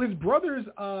 His brother's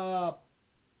the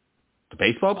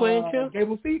baseball playing kid?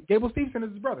 Gable Steveson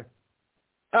is his brother.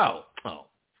 Oh, what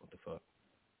the fuck?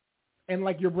 And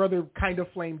like your brother kind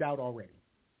of flamed out already.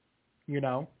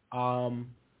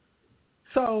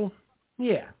 So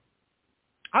yeah.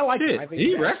 I like him. I think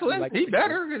he wrestling. Like he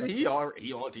better because he on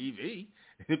TV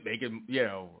making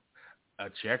a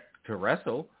check to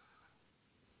wrestle.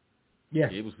 Yeah,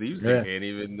 Gable Steveson can't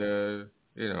even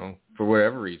for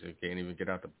whatever reason can't even get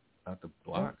out the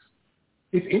blocks.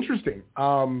 It's interesting.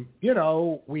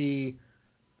 We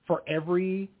for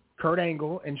every Kurt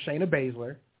Angle and Shayna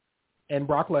Baszler and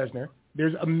Brock Lesnar,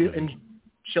 there's and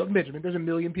Shelton Benjamin. There's a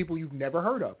million people you've never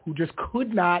heard of who just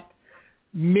could not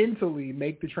mentally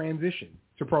make the transition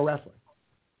to pro wrestling.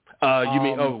 You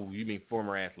mean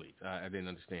former athletes? I didn't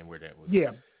understand where that was.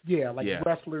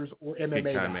 Wrestlers or MMA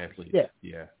big time guys. athletes.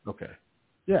 Yeah. Okay.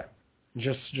 Yeah,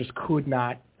 just could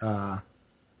not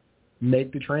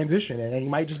make the transition, and he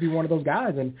might just be one of those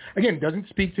guys. And again, doesn't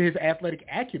speak to his athletic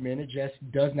acumen. It just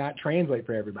does not translate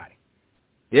for everybody.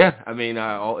 Yeah, I mean,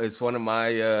 it's one of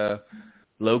my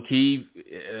low-key,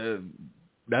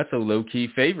 not so low-key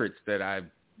favorites that I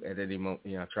at any moment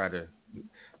try to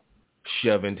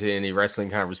shove into any wrestling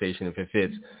conversation if it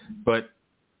fits. But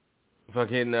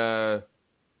fucking the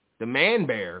Man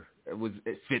Bear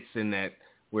it fits in that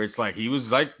where it's like he was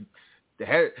like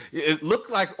it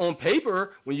looked like on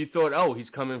paper when you thought, oh, he's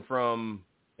coming from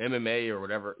MMA or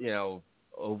whatever,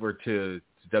 over to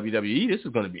WWE. This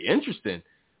is going to be interesting.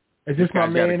 Is this my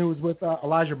man who was with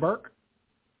Elijah Burke?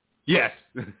 Yes,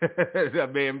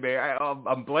 that Man Bear.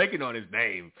 I'm blanking on his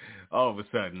name all of a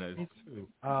sudden.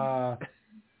 I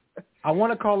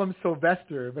want to call him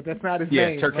Sylvester, but that's not his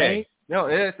name. Yeah, Turkey. Right? No,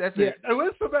 that's it. It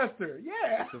was Sylvester.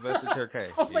 Yeah, Sylvester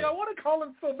Turkey. I was like, I want to call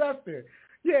him Sylvester.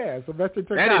 Yeah, Sylvester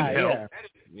Turkey. That didn't help.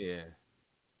 Yeah.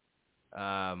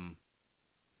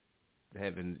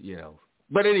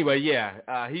 But anyway,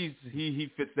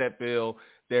 he fits that bill.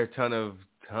 There are a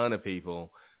ton of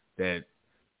people that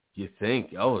you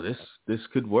think, oh, this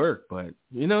could work, but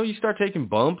you start taking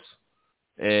bumps,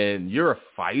 and you're a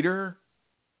fighter.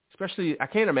 Especially, I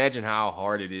can't imagine how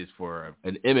hard it is for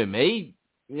an MMA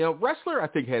wrestler. I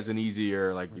think has an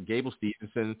easier, like Gable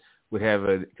Steveson would have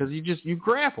because you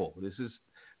grapple. This is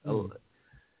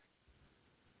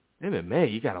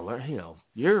MMA. You got to learn.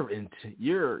 Your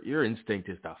instinct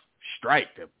is to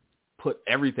strike, to put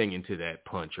everything into that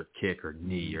punch or kick or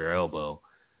knee or elbow.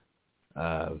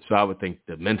 So I would think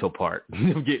the mental part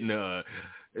of getting,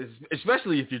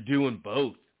 especially if you're doing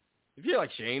both. If you're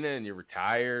like Shayna and you're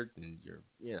retired and you're,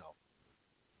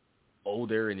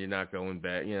 older and you're not going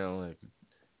back,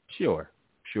 sure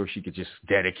she could just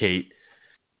dedicate.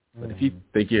 But if you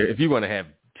think if you want to have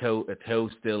a toe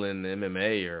still in the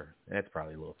MMA, that's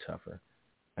probably a little tougher.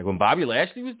 Like when Bobby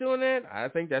Lashley was doing that, I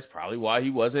think that's probably why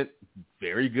he wasn't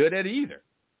very good at either.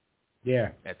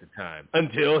 Yeah. At the time,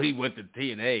 until he went to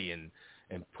TNA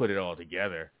and put it all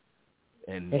together.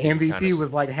 And MVP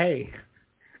was like, "Hey,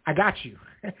 I got you,"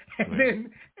 and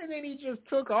then he just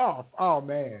took off. Oh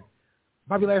man,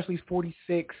 Bobby Lashley's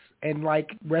 46 and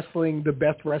like wrestling the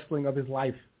best wrestling of his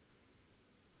life.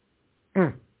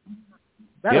 About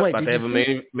to have a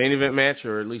main event match,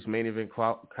 or at least main event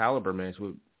caliber match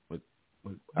with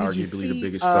arguably the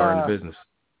biggest star in the business.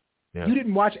 Yeah. You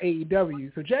didn't watch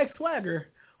AEW, so Jack Swagger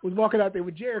was walking out there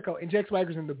with Jericho, and Jack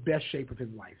Swagger's in the best shape of his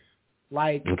life.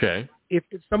 Like, okay. If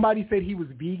somebody said he was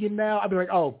vegan now, I'd be like,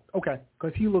 oh, okay,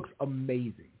 because he looks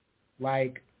amazing.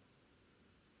 Like,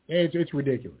 it's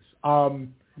ridiculous.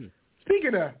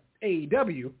 Speaking of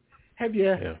AEW, have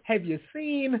you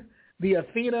seen the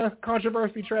Athena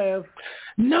controversy, Trav?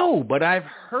 No, but I've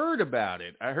heard about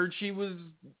it. I heard she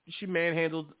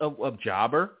manhandled a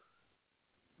jobber.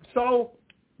 So,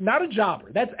 not a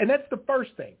jobber. That's the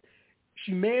first thing.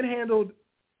 She manhandled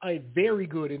a very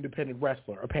good independent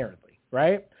wrestler, apparently,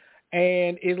 right?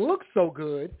 And it looks so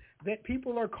good that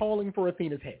people are calling for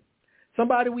Athena's head.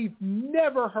 Somebody we've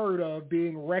never heard of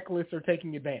being reckless or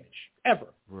taking advantage, ever.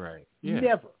 Right. Yeah.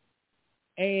 Never.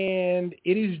 And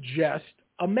it is just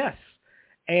a mess.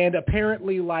 And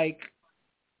apparently, let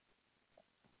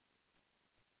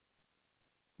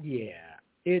me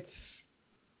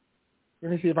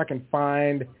see if I can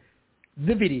find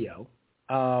the video,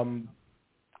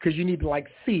 because you need to,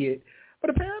 see it. But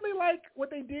apparently, what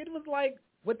they did was,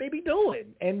 what they be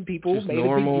doing. And people just made a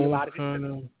big deal out of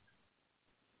it.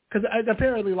 Because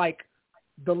apparently,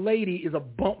 the lady is a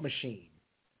bump machine,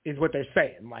 is what they're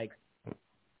saying.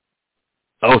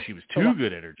 Oh, she was too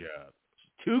good at her job.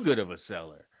 She's too good of a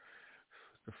seller.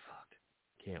 Fuck.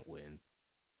 Can't win.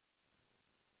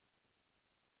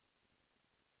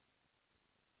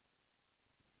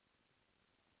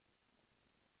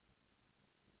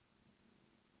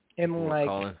 And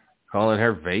calling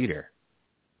her Vader.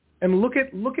 And look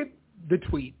at the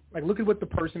tweet. Look at what the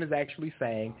person is actually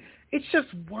saying. It's just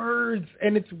words,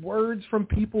 and it's words from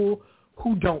people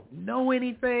who don't know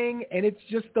anything, and it's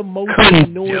just the most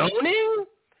annoying.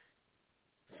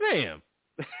 Sam,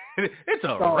 it's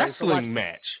a wrestling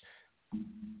match.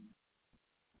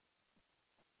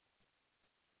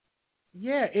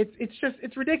 Yeah,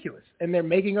 it's ridiculous, and they're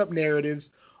making up narratives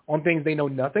on things they know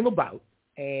nothing about.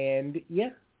 And yeah,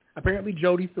 apparently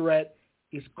Jody Threat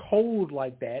is cold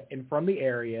like that and from the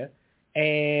area,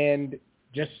 and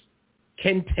just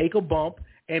can take a bump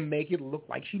and make it look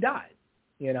like she died.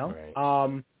 You know,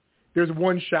 right. There's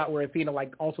one shot where Athena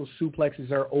also suplexes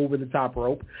her over the top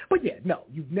rope. But yeah, no,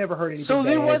 you've never heard anything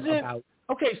about.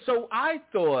 Okay, so I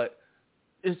thought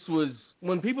this was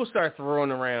when people start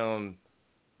throwing around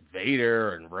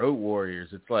Vader and Road Warriors.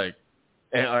 It's like,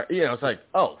 it's like,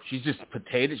 oh, she's just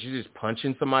She's just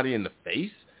punching somebody in the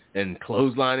face and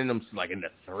clotheslining them in the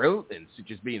throat and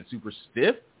just being super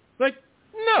stiff. Like,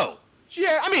 no.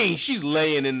 She's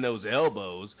laying in those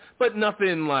elbows, but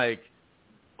nothing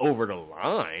over the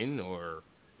line, or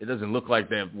it doesn't look like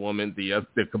that woman, the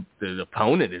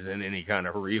opponent, is in any kind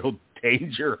of real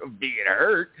danger of being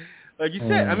hurt. Like you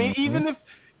said,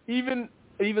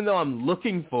 even though I'm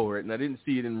looking for it and I didn't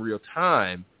see it in real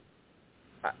time,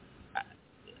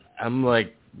 I'm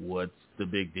like, what's the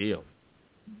big deal?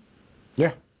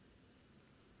 Yeah.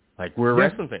 We're a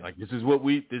wrestling thing. This is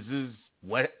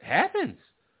what happens.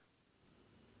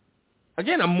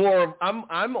 Again, I'm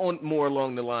on more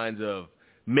along the lines of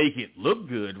make it look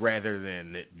good rather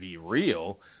than it be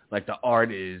real. The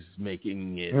art is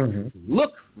making it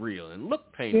look real and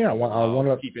look painful. Yeah,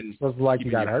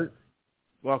 you got hurt.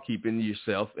 While keeping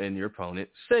yourself and your opponent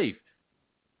safe.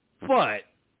 But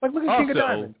look at King of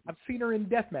Diamonds. I've seen her in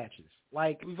death matches.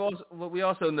 We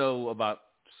also know about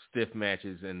stiff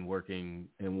matches and working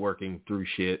through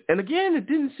shit. And again, it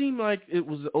didn't seem like it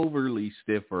was overly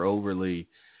stiff or overly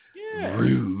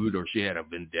rude, or she had a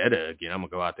vendetta. Again, I'm gonna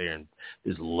go out there and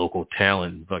this local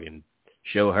talent fucking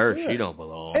show her she don't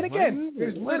belong. And again,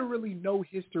 there's literally no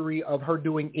history of her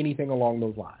doing anything along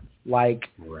those lines. Right.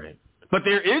 But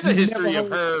there is a history of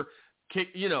her,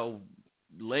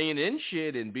 laying in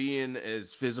shit and being as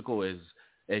physical as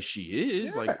she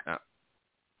is. Yeah.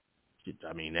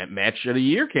 That match of the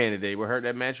year candidate with her,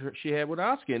 that match she had with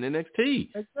Asuka in NXT.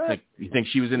 Exactly. You think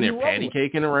she was in there patty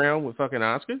caking around with fucking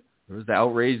Asuka? Where's the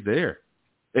outrage there?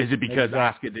 Is it because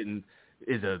Asuka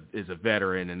is a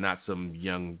veteran and not some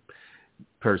young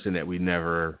person that we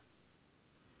never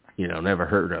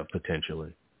heard of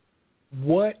potentially?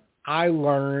 What I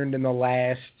learned in the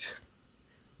last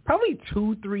probably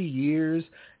 2-3 years,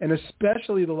 and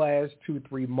especially the last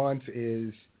 2-3 months,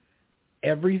 is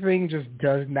everything just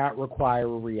does not require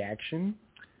a reaction.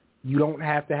 You don't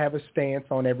have to have a stance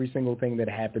on every single thing that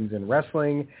happens in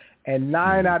wrestling. And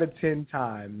 9 out of 10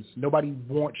 times, nobody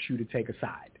wants you to take a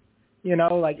side.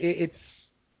 It's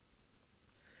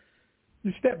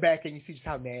you step back and you see just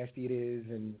how nasty it is,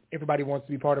 and everybody wants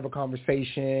to be part of a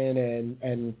conversation,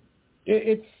 and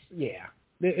it's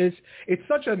It's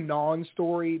such a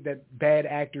non-story that bad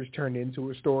actors turn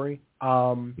into a story.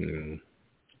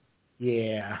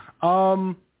 Yeah.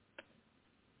 I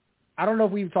don't know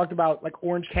if we've talked about like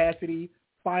Orange Cassidy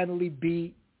finally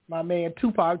beat my man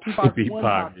Tupac. Tupac won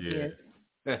Pac. Yeah.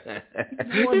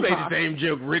 He made the same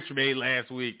joke Rich made last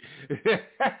week.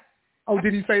 Oh,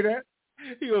 did he say that?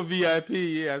 He was VIP.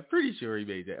 Yeah, I'm pretty sure he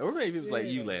made that. Or maybe it was like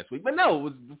you last week. But no, it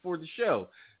was before the show.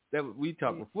 That we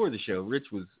talked before the show.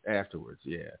 Rich was afterwards.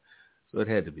 Yeah, so it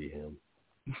had to be him.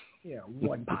 Yeah,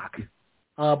 one Pac.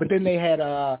 But then they had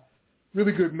a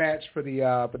really good match for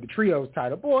the trios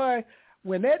title. Boy,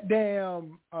 when that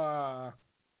damn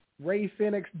Ray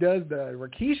Phoenix does the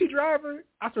Rikishi driver,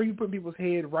 I saw you put people's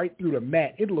head right through the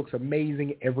mat. It looks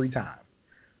amazing every time.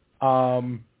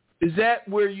 Is that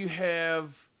where you have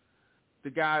the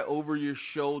guy over your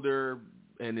shoulder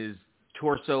and his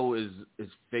torso is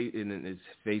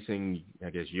facing, I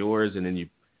guess, yours, and then you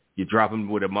drop him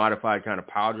with a modified kind of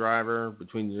pile driver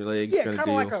between your legs? Yeah, kind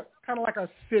of like a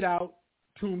sit out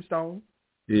tombstone.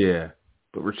 Yeah,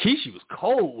 but Rikishi was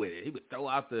cold with it. He would throw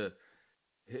out throw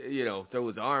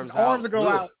his arms out. Arms would go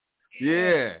out.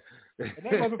 Yeah. And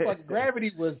that motherfucking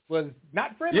Gravity was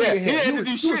not friendly to him. He had to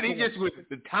do shit. He just with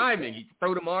the timing. He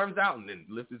throw them arms out and then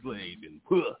lift his legs and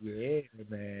Yeah,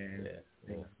 man.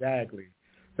 Yeah. Exactly.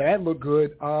 So that looked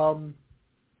good. And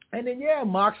then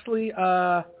Moxley,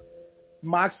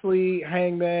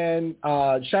 Hangman.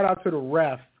 Shout out to the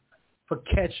ref for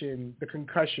catching the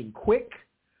concussion quick.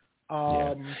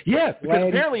 Because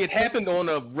apparently it happened on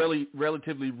a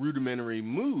relatively rudimentary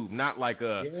move, not like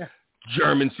a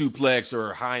German suplex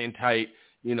or high and tight,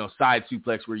 side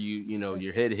suplex where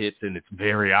your head hits and it's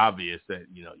very obvious that,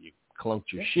 you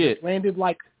clunked your shit. It landed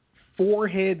like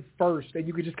forehead first and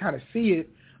you could just kind of see it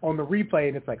on the replay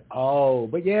and it's like, oh,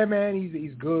 but yeah, man,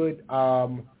 he's good.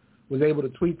 Was able to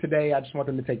tweet today. I just want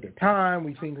them to take their time.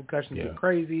 We've seen concussions get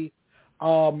crazy.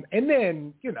 And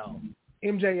then,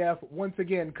 MJF once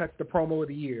again cuts the promo of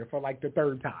the year for like the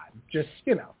third time. Just,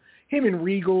 him and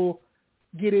Regal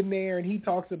get in there and he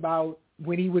talks about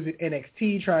when he was at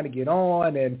NXT trying to get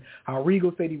on and how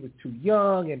Regal said he was too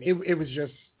young and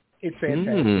it's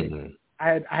fantastic.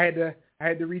 I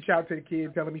had to reach out to the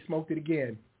kid, tell him he smoked it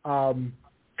again.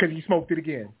 Because he smoked it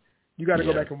again. You got to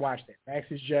go back and watch that. Max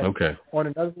is just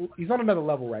he's on another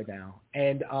level right now.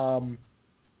 And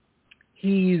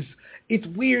it's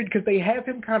weird because they have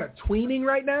him kind of tweening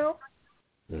right now.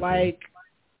 Mm-hmm. Like,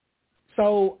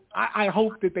 so I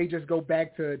hope that they just go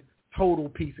back to total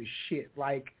piece of shit.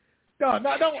 Like, no,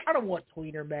 I don't want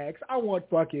tweener Max. I don't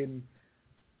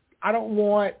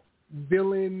want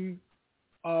villain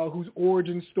whose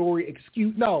origin story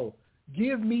excuse. No,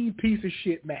 give me piece of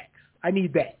shit Max. I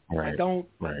need that. Right. I don't.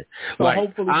 Right. So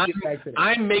hopefully we get back to that.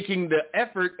 I'm making the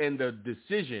effort and the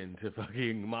decision to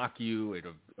fucking mock you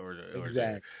or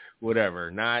whatever.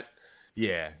 Not.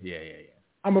 Yeah.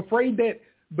 I'm afraid that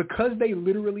because they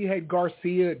literally had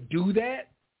Garcia do that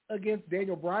against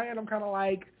Daniel Bryan, I'm kind of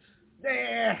like,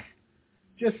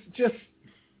 just.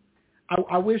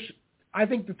 I wish. I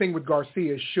think the thing with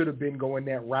Garcia should have been going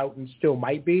that route and still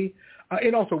might be.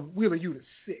 And also, Wheeler Yuta's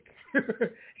sick.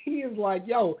 He is like,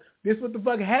 yo, this is what the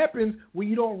fuck happens when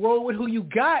you don't roll with who you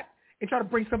got and try to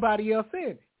bring somebody else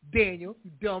in. Daniel,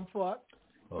 you dumb fuck.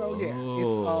 So,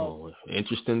 it's,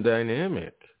 interesting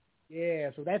dynamic. Yeah,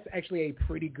 so that's actually a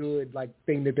pretty good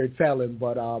thing that they're telling.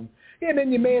 But and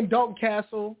then your man Dalton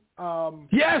Castle.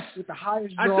 Yes, with the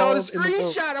highest draws. I saw the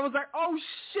screenshot. I was like, oh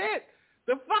shit.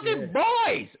 The fucking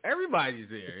boys. Everybody's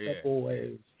there. Yeah. The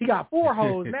boys. He got 4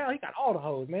 hoes now. He got all the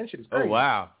hoes, man. Shit is crazy. Oh,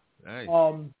 wow. Nice.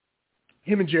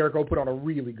 Him and Jericho put on a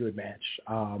really good match.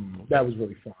 That was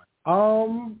really fun.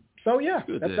 So, yeah,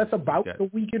 that's about the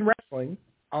week in wrestling.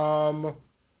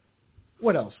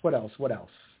 What else?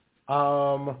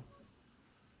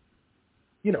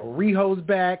 Riho's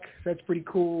back. That's pretty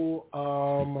cool.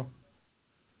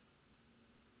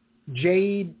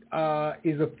 Jade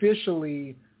is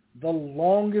officially the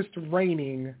longest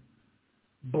reigning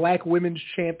black women's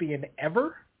champion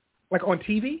ever, on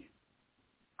TV.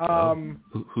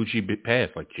 Who'd she be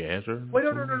past, Jazz or? Wait,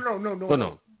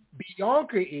 no.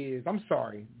 Bianca is. I'm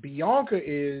sorry. Bianca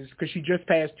is because she just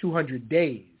passed 200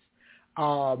 days.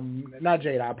 Not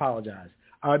Jade. I apologize.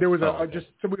 There was just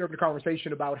somebody over the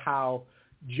conversation about how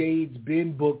Jade's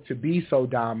been booked to be so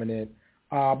dominant,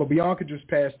 but Bianca just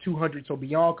passed 200, so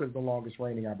Bianca is the longest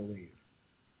reigning, I believe.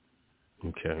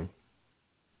 Okay.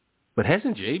 But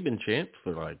hasn't Jade been champ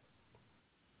for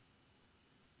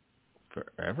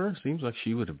forever? Seems like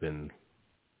she would have been.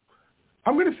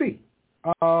 I'm gonna see.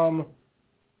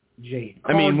 Jade.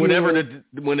 I mean, whenever the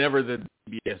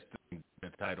CBS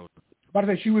title. About to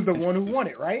say she was the one who won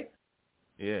it, right?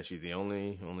 Yeah, she's the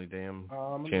only damn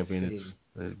champion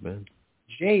that's been.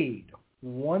 Jade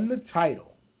won the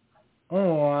title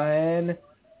on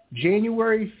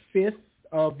January 5th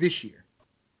of this year.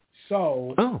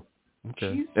 So. Oh,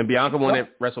 okay. And Bianca won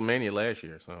at WrestleMania last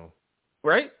year, so.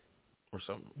 Right? Or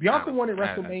something. Bianca won at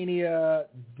WrestleMania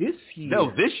this year.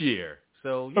 No, this year.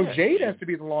 So Jade has to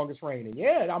be the longest reigning.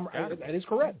 Yeah, that is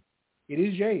correct. It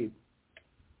is Jade.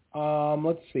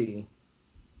 Let's see.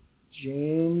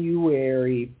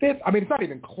 January 5th. I mean, it's not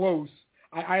even close.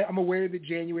 I'm aware that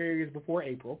January is before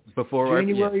April.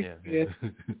 January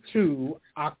 5th to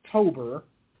October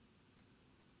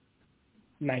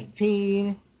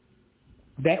 19.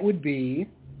 That would be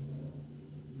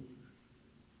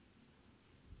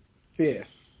 5th.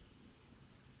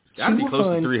 Gotta be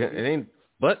close to 300. It ain't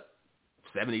but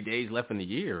 70 days left in the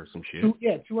year or some shit.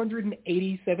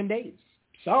 287 days.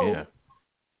 So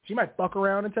she might fuck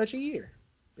around and touch a year.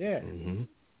 Yeah. Mm-hmm.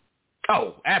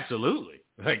 Oh, absolutely.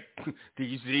 Like, do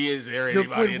you see? Is there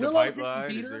anybody in the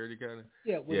pipeline? Is there any kind of?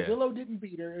 Yeah, when Willow didn't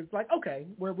beat her, it's like, okay,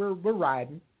 we're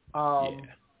riding.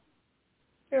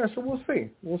 Yeah, so we'll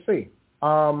see.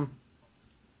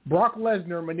 Brock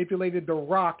Lesnar manipulated The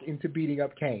Rock into beating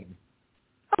up Kane.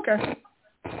 Okay.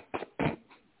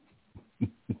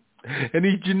 And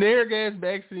these generic ass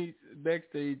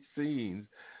backstage scenes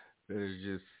that are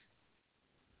just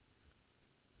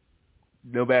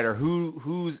no matter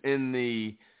who's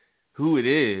in who it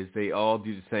is, they all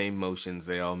do the same motions.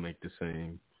 They all make the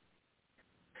same.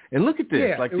 And look at this.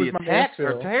 Yeah, like the attacks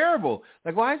are terrible.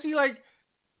 Like why is he like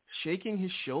shaking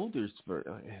his shoulders for?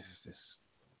 It's just.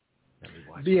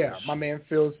 Yeah, my man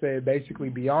Phil said basically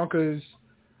Bianca's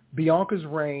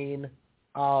reign.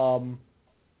 What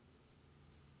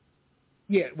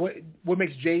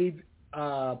makes Jade's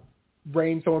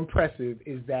reign so impressive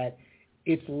is that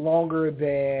it's longer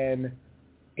than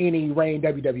any reign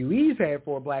WWE's had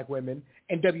for black women,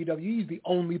 and WWE is the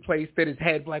only place that has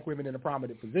had black women in a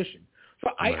prominent position.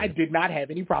 So I did not have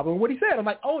any problem with what he said. I'm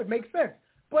like, oh, it makes sense.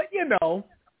 But, you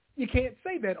can't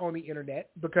say that on the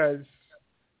internet because...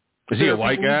 Is he a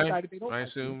white guy, I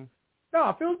assume?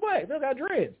 No, Phil's black. Phil got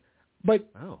dreads. But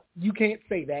you can't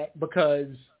say that because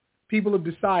people have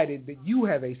decided that you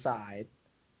have a side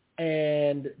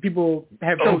and people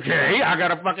have... Okay, I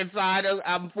got a fucking side.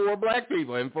 I'm for black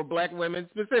people and for black women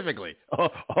specifically.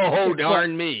 Oh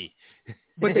darn me.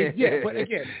 But again,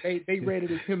 they read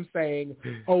it as him saying,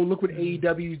 oh, look what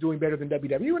AEW is doing better than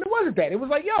WWE. And it wasn't that. It was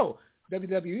like, yo,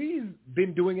 WWE's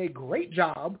been doing a great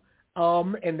job.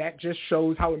 And that just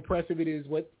shows how impressive it is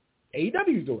what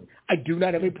AEW is doing. I do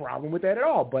not have a problem with that at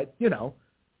all, but,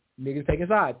 niggas taking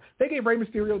sides. They gave Rey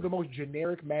Mysterio the most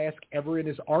generic mask ever in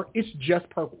his art. It's just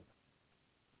purple.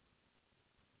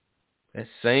 That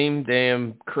same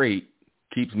damn crate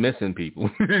keeps missing people.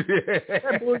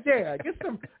 Get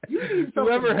some. You need some.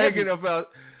 Whoever hanging about,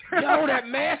 yo, that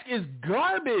mask is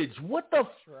garbage. What the?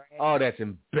 Oh, that's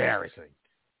embarrassing.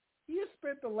 He has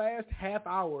spent the last half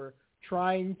hour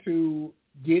trying to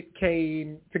get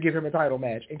Kane to give him a title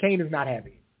match, and Kane is not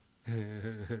happy.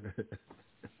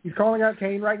 He's calling out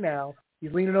Kane right now.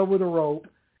 He's leaning over the rope,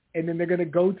 and then they're going to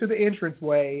go to the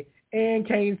entranceway, and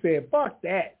Kane said, fuck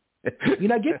that. You're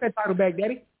not getting that title back,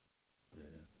 Daddy.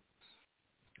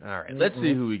 All right, let's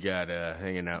see who we got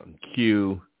hanging out in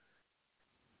Q.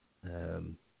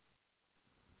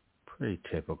 Pretty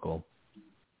typical.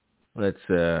 Let's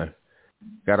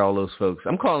got all those folks.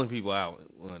 I'm calling people out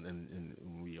and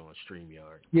we on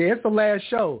StreamYard. Yeah, it's the last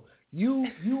show.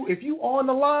 If you on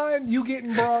the line, you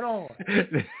getting brought on.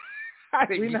 I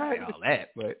didn't get all that,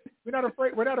 but we're not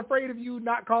afraid. We're not afraid of you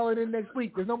not calling in next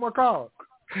week. There's no more calls.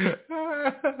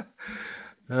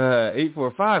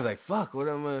 845. Like fuck. What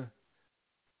am I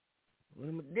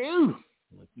do?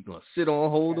 Like you gonna sit on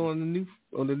hold on the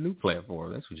new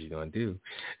platform? That's what you're gonna do.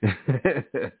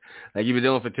 Like you've been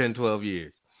doing for 10, 12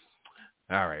 years.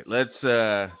 All right, let's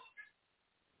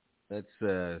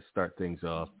start things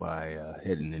off by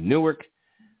heading to Newark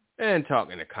and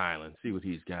talking to Kylan. See what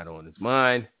he's got on his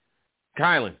mind.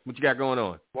 Kylan, what you got going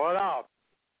on? What up?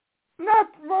 Not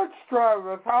much,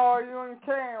 Travis. How are you and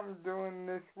Cam doing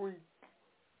this week?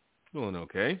 Doing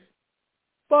okay.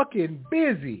 Fucking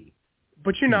busy.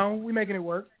 But, we making it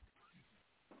work.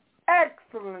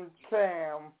 Excellent,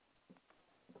 Cam.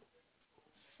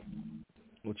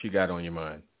 What you got on your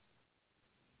mind?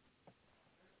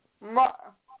 My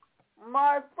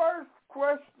first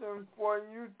question for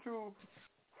you two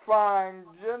fine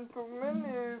gentlemen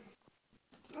is,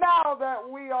 now that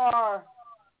we are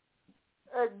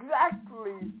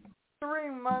exactly 3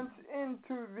 months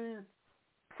into the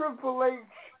Triple H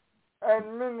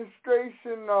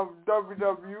administration of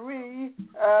WWE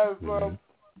as of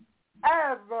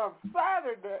as of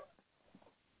Saturday,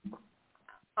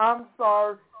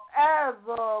 as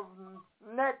of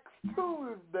next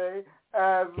Tuesday,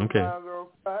 as a matter of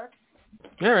fact.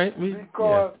 All right.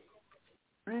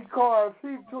 Because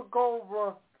he took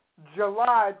over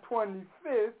July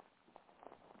 25th.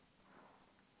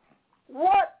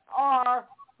 What are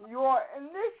your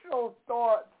initial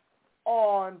thoughts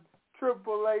on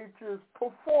Triple H's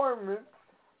performance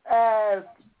as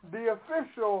the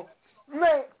official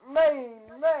main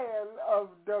man of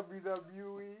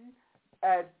WWE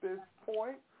at this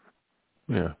point?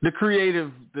 Yeah, the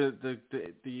creative,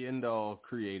 the end all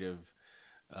creative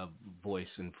voice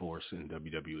and force in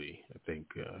WWE, I think,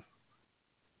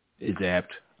 is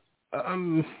apt. I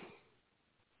mean,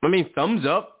 thumbs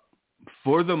up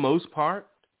for the most part.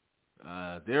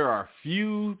 There are a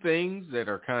few things that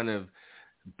are kind of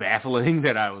baffling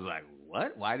that I was like,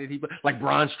 what? Why did he... Like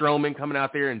Braun Strowman coming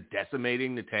out there and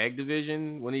decimating the tag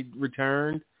division when he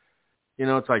returned. You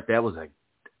know, it's like that was a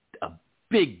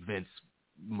big Vince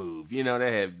move. You know,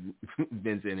 they had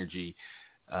Vince energy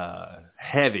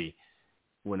heavy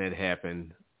when it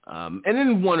happened. And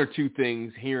then one or two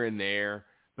things here and there,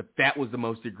 but that was the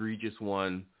most egregious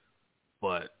one.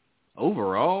 But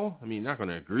overall, I mean, not going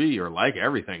to agree or like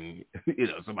everything,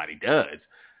 somebody does.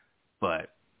 But,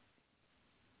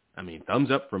 I mean,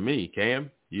 thumbs up from me.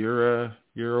 Cam, your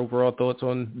overall thoughts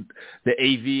on the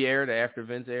AV era, the after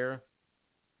Vince era?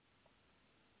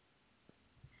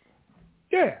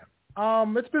 Yeah.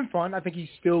 It's been fun. I think he's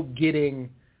still getting...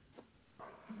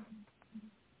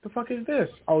 The fuck is this?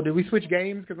 Oh, did we switch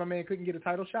games because my man couldn't get a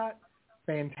title shot?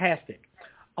 Fantastic.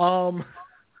 I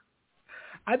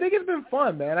think it's been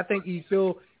fun, man. I think he's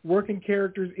still working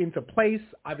characters into place.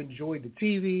 I've enjoyed the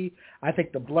TV. I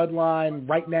think the Bloodline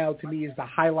right now to me is the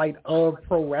highlight of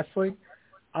pro wrestling.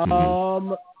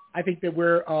 I think that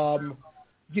we're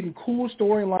getting cool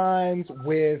storylines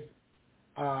with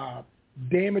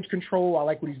Damage Control. I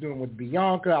like what he's doing with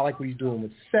Bianca. I like what he's doing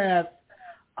with Seth.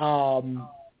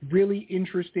 Really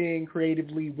interesting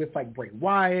creatively with like Bray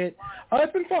Wyatt.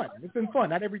 It's been fun. It's been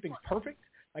fun. Not everything's perfect.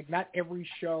 Like not every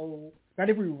show, not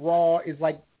every Raw is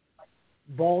like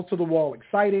balls to the wall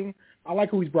exciting. I like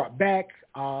who he's brought back.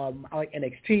 I like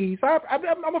NXT. So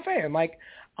I'm a fan. Like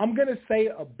I'm going to say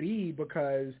a B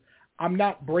because I'm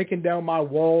not breaking down my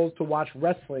walls to watch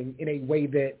wrestling in a way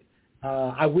that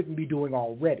I wouldn't be doing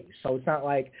already. So it's not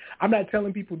like I'm not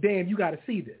telling people, damn, you got to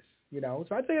see this, So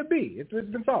I'd say a B. It's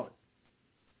been solid.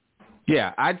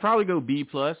 Yeah, I'd probably go B+,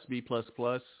 because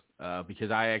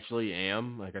I actually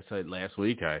am, like I said last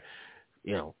week,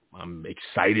 I'm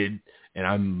excited and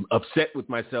I'm upset with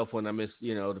myself when I miss,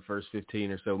 the first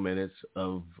 15 or so minutes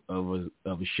of a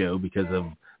show because of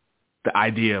the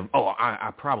idea of,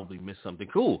 I probably missed something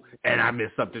cool. And I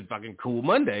missed something fucking cool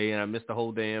Monday, and I missed the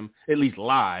whole damn, at least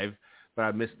live, but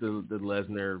I missed the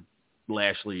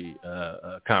Lesnar-Lashley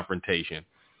confrontation.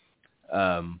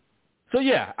 So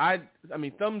yeah, I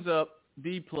mean, thumbs up,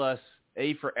 B+,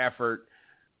 A for effort,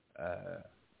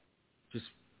 just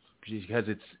because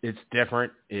it's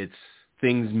different. It's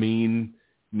things mean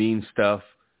stuff.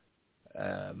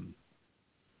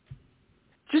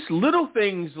 Just little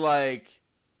things like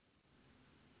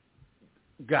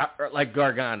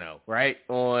Gargano, right,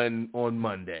 on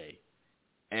Monday,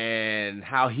 and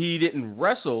how he didn't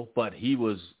wrestle, but he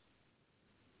was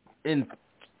in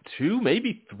 2,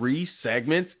 maybe 3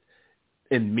 segments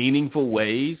in meaningful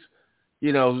ways,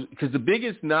 because the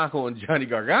biggest knock on Johnny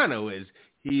Gargano is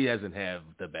he doesn't have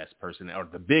the best personality or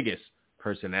the biggest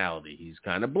personality. He's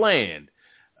kind of bland.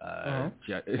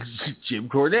 Jim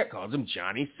Cornette calls him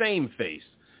Johnny Same Face.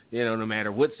 No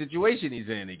matter what situation he's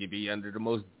in, he could be under the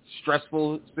most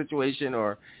stressful situation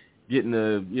or getting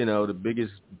the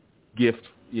biggest gift,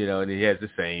 and he has the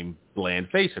same bland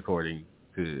face according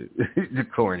to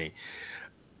Corny.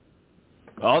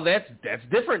 Oh, that's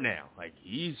different now. Like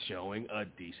he's showing a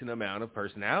decent amount of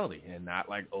personality and not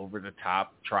like over the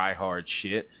top, try hard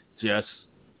shit. Just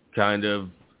kind of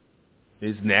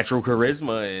his natural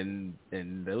charisma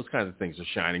and those kinds of things are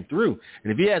shining through.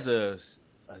 And if he has a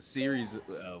series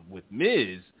with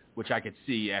Miz, which I could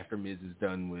see after Miz is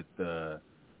done with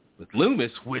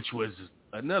Loomis, which was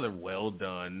another well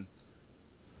done,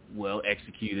 well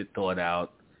executed, thought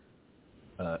out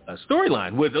a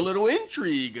storyline with a little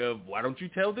intrigue of why don't you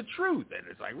tell the truth? And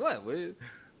it's like, what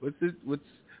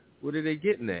are they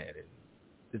getting at?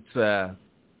 It's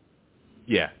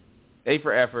yeah, A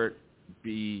for effort,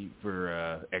 B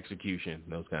for execution,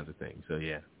 those kinds of things. So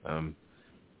yeah, I'm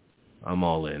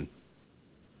all in.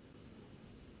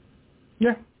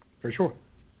 Yeah, for sure.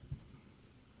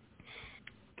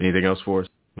 Anything else for us?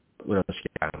 What else you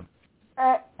got?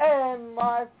 And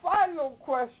my final final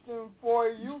question for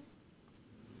you.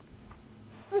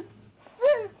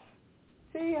 Since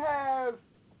he has,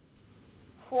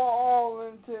 for all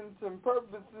intents and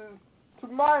purposes, to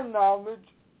my knowledge,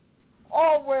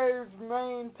 always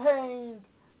maintained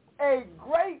a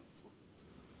great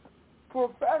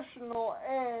professional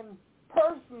and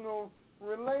personal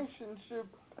relationship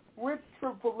with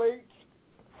Triple H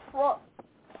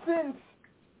since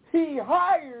he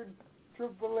hired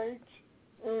Triple H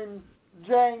in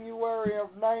January of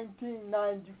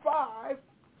 1995,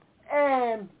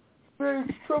 and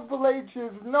since Triple H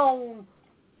is known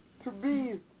to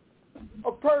be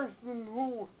a person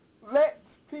who lets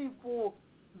people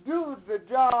do the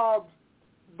jobs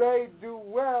they do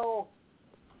well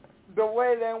the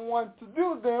way they want to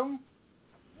do them,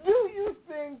 do you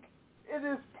think it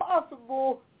is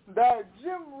possible that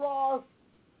Jim Ross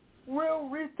will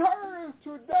return to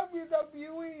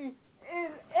WWE in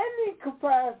any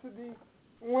capacity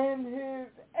when his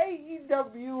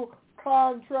AEW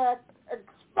contract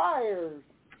expires?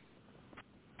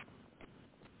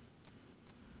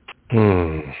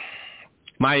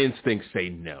 My instincts say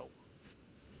no.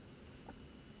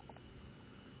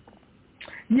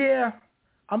 Yeah,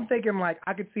 I'm thinking like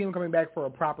I could see him coming back for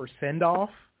a proper send-off,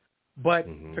 but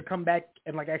to come back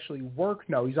and like actually work,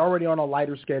 no. He's already on a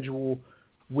lighter schedule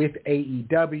with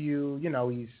AEW. You know,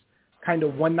 he's kind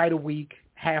of one night a week,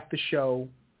 half the show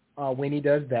when he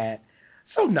does that.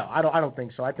 So no, I don't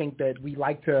think so. I think that we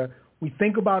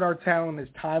think about our talent as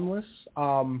timeless.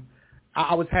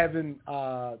 I was having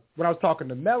when I was talking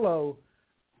to Mello,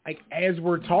 like as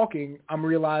we're talking, I'm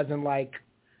realizing like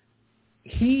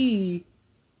his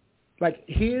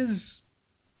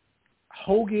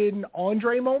Hogan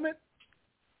Andre moment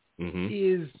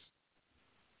is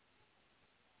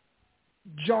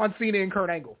John Cena and Kurt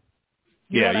Angle.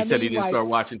 You he said he didn't start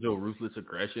watching until Ruthless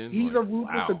Aggression. He's a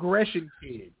Ruthless Aggression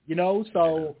kid, you know,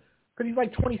 so because he's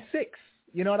like 26,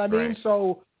 you know what I mean? Right.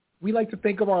 So we like to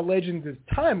think of our legends as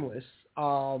timeless,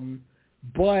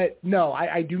 but no,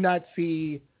 I do not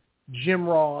see Jim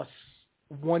Ross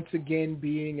once again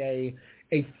being a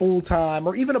full-time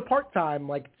or even a part-time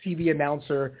like TV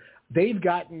announcer. They've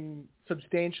gotten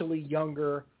substantially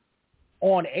younger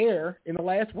on air in the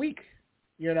last week,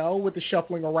 you know, with the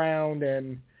shuffling around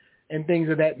and things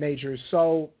of that nature.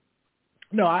 So,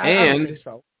 no, I don't think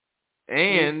so.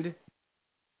 And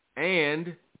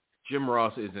Jim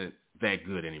Ross isn't that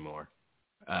good anymore.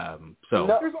 So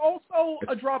there's also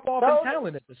a drop-off in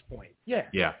talent at this point. Yeah.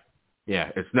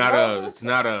 It's not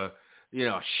a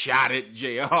shot at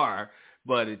JR,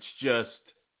 but it's just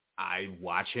I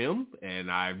watch him and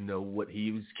I know what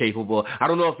he was capable of. I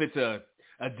don't know if it's a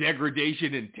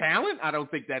degradation in talent. I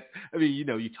don't think that's, I mean, you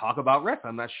know, you talk about refs.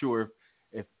 I'm not sure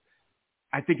if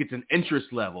I think it's an interest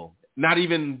level, not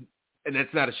even, and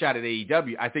that's not a shot at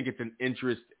AEW. I think it's an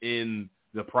interest in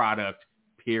the product,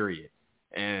 period.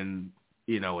 And,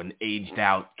 you know, an aged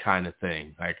out kind of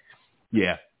thing. Like,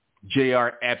 yeah, JR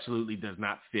absolutely does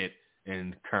not fit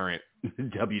in current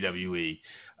WWE.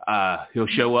 He'll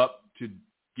show up to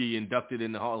be inducted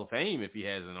in the Hall of Fame if he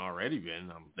hasn't already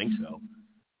been. I don't think so.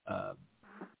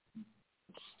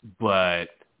 But,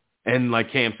 and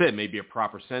like Cam said, maybe a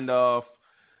proper send-off.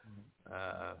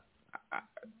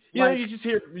 You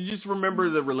just remember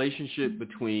the relationship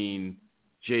between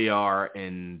JR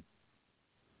and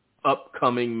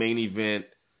upcoming main event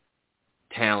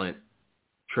talent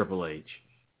Triple H.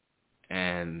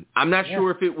 And I'm not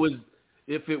sure if it was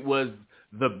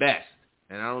the best.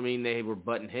 And I don't mean they were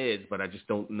butting heads, but I just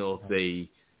don't know if they,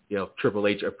 you know, Triple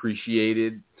H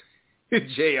appreciated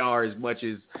JR as much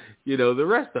as, you know, the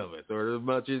rest of us, or as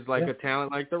much as like a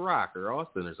talent like The Rock or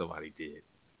Austin or somebody did.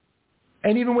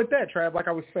 And even with that, Trav, like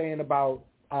I was saying about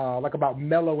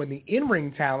Mello and the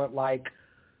in-ring talent, like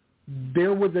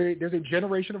there's a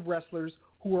generation of wrestlers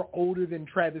who are older than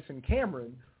Travis and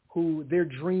Cameron, who their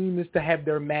dream is to have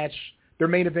their main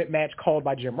event match called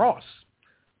by Jim Ross.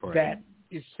 Right. That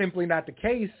is simply not the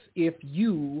case if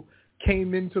you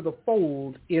came into the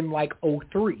fold in like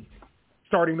 2003,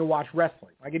 starting to watch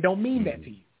wrestling. Like it don't mean that to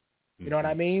you. You know what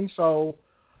I mean? So,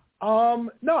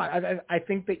 no, I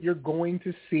think that you're going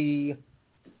to see,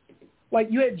 like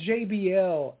you had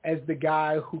JBL as the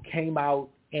guy who came out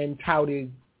and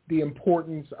touted the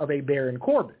importance of a Baron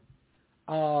Corbin.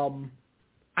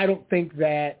 I don't think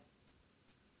that,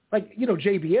 like, you know,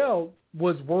 JBL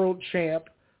was world champ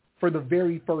for the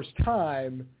very first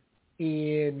time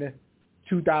in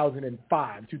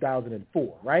 2005,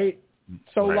 2004, right?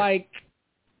 So, like,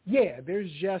 yeah, there's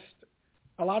just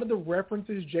a lot of the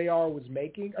references JR was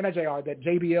making, or not JR, that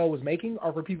JBL was making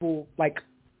are for people, like,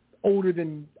 older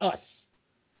than us,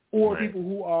 or people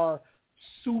who are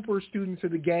super students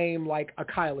of the game like a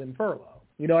Kylan Furlow.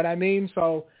 You know what I mean?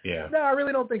 So, no, I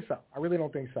really don't think so.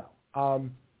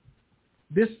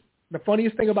 The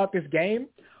funniest thing about this game,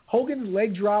 Hogan's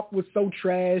leg drop was so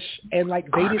trash, and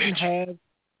like they didn't have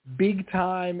big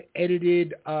time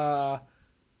edited. Like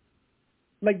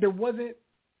there wasn't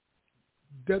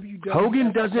WWF.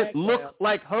 Hogan doesn't look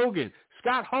like Hogan.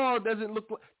 Scott Hall doesn't look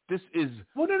like. This is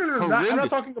no. I'm not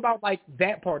talking about like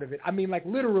that part of it. I mean, like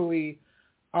literally,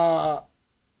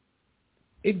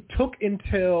 it took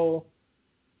until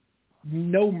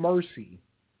No Mercy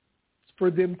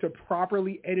for them to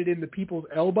properly edit in the people's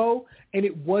elbow, and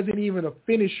it wasn't even a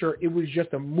finisher. It was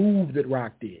just a move that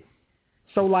Rock did.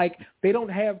 So, like, they don't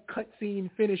have cutscene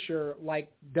finisher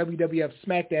like WWF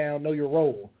SmackDown Know Your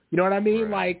Role. You know what I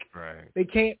mean? They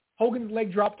can't. Hogan's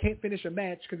leg drop can't finish a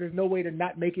match because there's no way to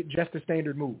not make it just a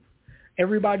standard move.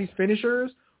 Everybody's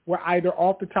finishers were either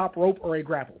off the top rope or a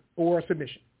grapple or a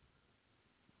submission.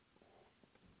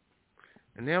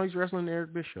 And now he's wrestling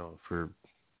Eric Bischoff for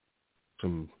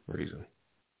some reason.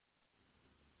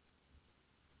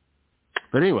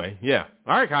 But anyway, yeah.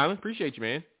 All right, Colin. Appreciate you,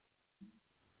 man.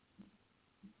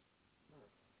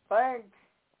 Thanks.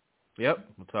 Yep.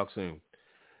 We'll talk soon.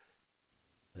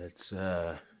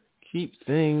 Let's keep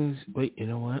things... Wait, you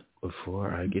know what?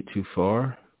 Before I get too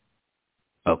far...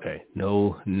 Okay.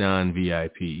 No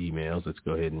non-VIP emails. Let's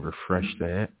go ahead and refresh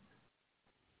that.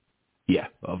 Yeah.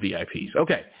 All VIPs.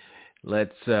 Okay.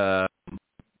 Let's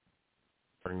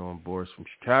bring on Boris from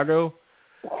Chicago.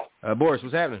 Boris,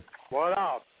 what's happening? What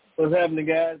up? What's happening,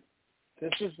 guys?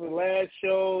 This is the last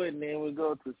show, and then we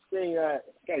go to Sting. I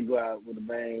got to go out with a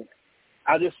bang.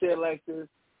 I'll just say it like this.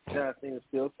 John Cena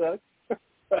still sucks.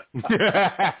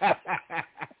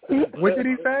 What did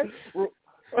he say?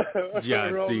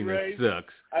 John Cena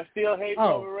sucks. I still hate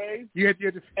Roman Reigns.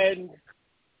 And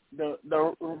the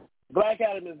Black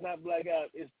Adam is not Black Adam.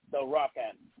 It's the Rock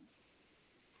Adam.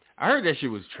 I heard that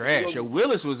shit was trash.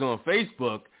 Willis was on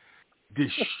Facebook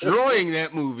destroying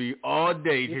that movie all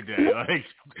day today. Like,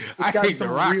 I got think some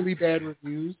The Rock really bad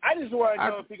reviews. I just want to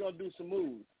know if he's gonna do some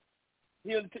moves.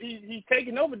 He's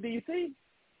taking over DC.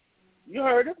 You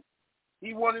heard him.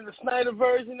 He wanted the Snyder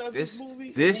version of this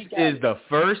movie. This is the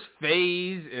first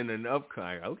phase in an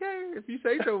upcoming. Okay, if you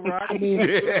say so, Rock. I mean,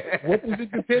 what does it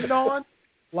depend on?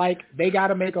 Like, they got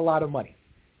to make a lot of money.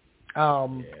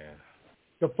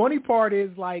 The funny part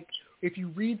is, like, if you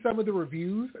read some of the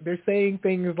reviews, they're saying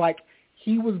things like,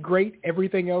 he was great,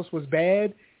 everything else was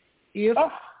bad.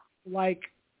 Because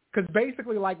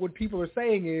basically, like, what people are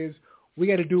saying is, we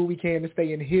got to do what we can to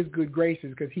stay in his good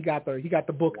graces because he got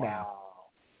the book now.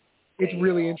 It's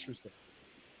really interesting.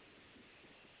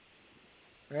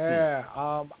 Yeah,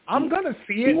 I'm gonna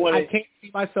see it. I can't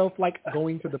see myself like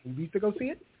going to the movies to go see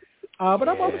it, but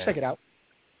I'm gonna check it out.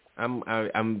 I'm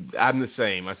the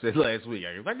same. I said last week,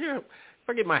 if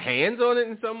I get my hands on it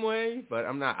in some way, but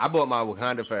I'm not. I bought my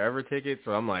Wakanda Forever ticket,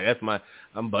 so I'm like,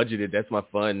 I'm budgeted. That's my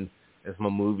fun. That's my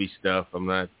movie stuff. I'm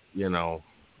not,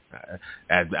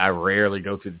 I rarely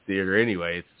go to the theater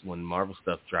anyway. It's when Marvel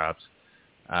stuff drops.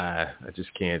 I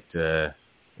just can't, I'm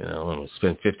gonna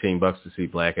spend $15 to see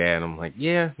Black Adam. Like,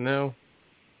 no,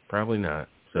 probably not.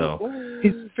 So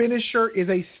his finisher is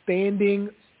a standing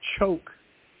choke,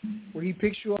 where he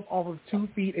picks you up off of 2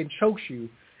 feet and chokes you,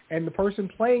 and the person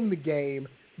playing the game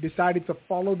decided to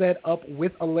follow that up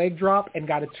with a leg drop and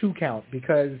got a 2 count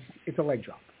because it's a leg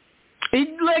drop.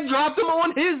 He leg dropped him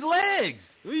on his legs.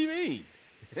 What do you mean?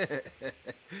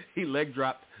 He leg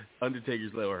dropped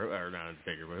Undertaker's leg, or not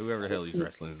Undertaker, but whoever the hell he's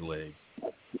wrestling his legs.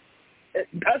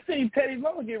 I seen Teddy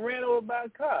Long get ran over by a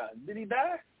car. Did he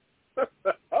die? I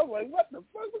was like, what the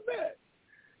fuck was that?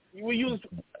 When you was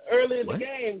early in the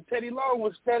game, Teddy Long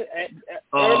was standing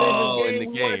early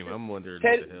in the game. I'm wondering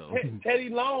what the hell. Teddy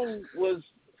Long was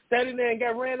standing there and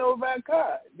got ran over by a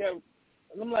car. And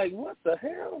I'm like, what the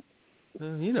hell?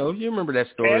 You remember that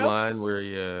storyline where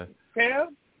he...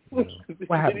 Cam? What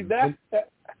happened? Did he die?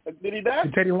 Did he die?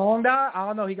 Did Teddy Long die? I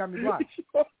don't know. He got me blocked.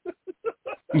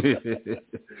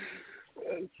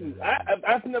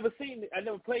 I've never seen it. I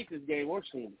never played this game or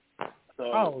seen it.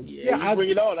 So,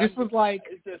 bring it on. This was like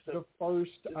the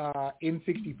first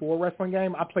N64 wrestling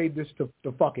game. I played this to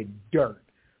fucking dirt.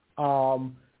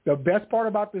 The best part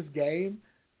about this game,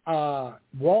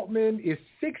 Waltman is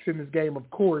 6 in this game, of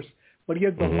course, but he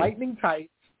has the lightning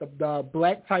tights, the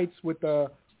black tights with the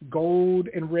gold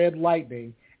and red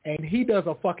lightning, and he does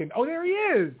a fucking, there he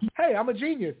is. Hey, I'm a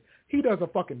genius. He does a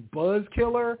fucking buzz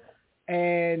killer,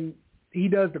 and he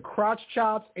does the crotch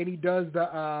chops, and he does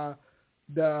the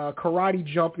karate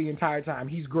jump the entire time.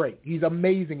 He's great. He's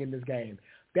amazing in this game.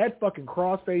 That fucking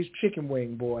crossface chicken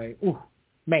wing, boy. Ooh,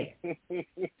 man.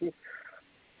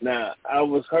 Now,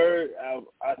 I'm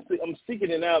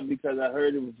seeking it out because I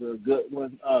heard it was a good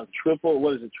one.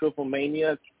 Triple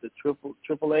Mania? The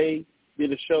Triple A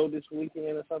did a show this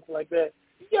weekend or something like that.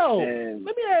 Yo,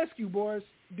 let me ask you, boys.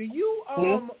 Do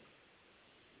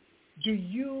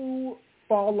you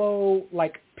follow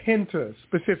like Penta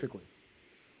specifically?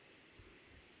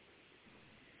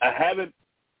 I haven't,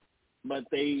 but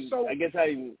I guess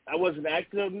I wasn't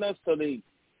active enough, so they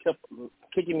kept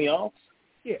kicking me off.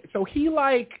 Yeah, so he when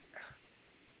I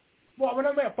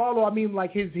mean follow, I mean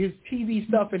like his TV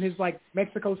stuff and his like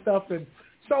Mexico stuff, and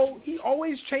so he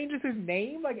always changes his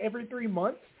name like every 3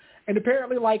 months. And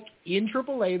apparently, like in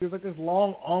AAA, there's like this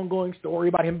long ongoing story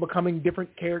about him becoming different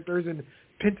characters and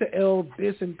Penta El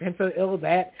this and Penta El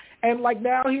that. And like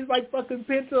now he's like fucking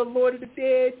Penta, Lord of the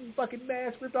Dead, and fucking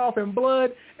Mask Ripped Off in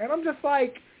Blood. And I'm just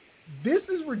like, this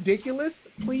is ridiculous.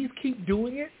 Please keep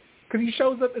doing it. Because he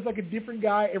shows up as like a different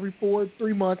guy every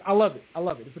 3 months. I love it.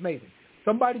 It's amazing.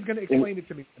 Somebody's going to explain it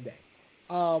to me one day.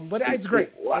 But it's great.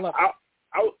 I love it.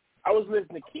 I was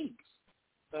listening to Keeks.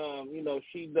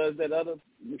 She does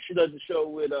the show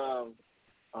with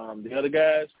the other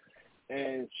guys,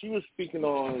 and she was speaking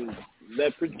on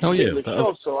that particular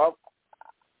show. So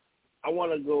I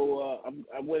want to go.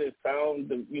 I went and found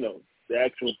the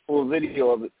actual full video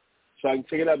of it, so I can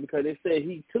check it out because they said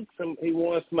he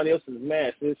won somebody else's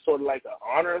mask. It's sort of like an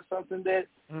honor or something that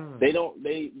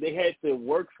they had to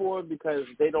work for it because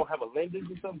they don't have a lineage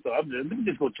or something. So let me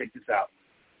just go check this out.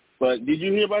 But did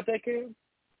you hear about that, Cam?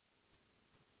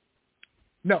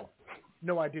 No,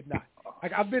 I did not.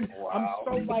 Like I'm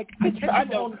so like I catch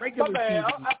him on regular TV.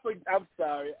 I'm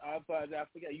sorry. I apologize. I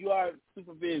forgot. You are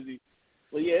super busy.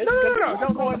 Well, yeah,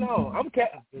 it's going on.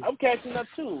 I'm catching up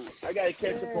too. I got to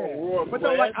catch up on Roar. But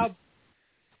no, like,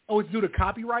 it's due to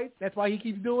copyright. That's why he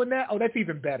keeps doing that. Oh, that's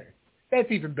even better. Oh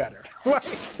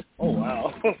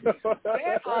wow.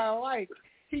 That's why I like.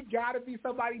 He got to be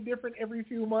somebody different every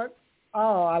few months.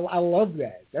 Oh, I love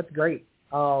that. That's great.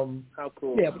 How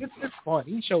cool. Yeah, but it's fun.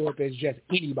 He show up as just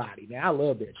anybody, man. I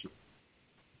love that shit.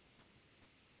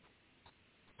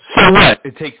 So what?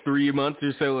 It takes 3 months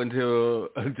or so until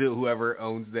whoever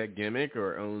owns that gimmick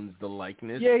or owns the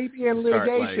likeness. Yeah, he be in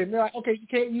litigation. They're like, okay, you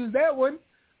can't use that one.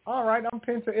 All right, I'm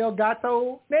Penta El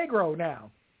Gato Negro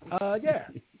now. Yeah.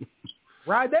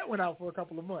 Ride that one out for a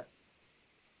couple of months.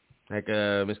 Like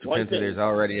Mr. Penta, there's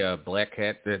already a black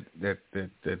cat that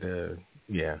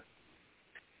yeah.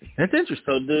 That's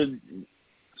interesting.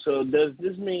 So does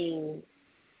this mean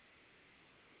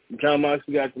Jon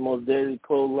Moxley got the most deadly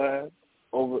clothesline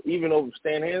over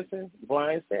Stan Hansen,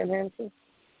 blind Stan Hansen?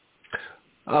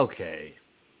 Okay.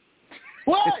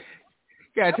 What?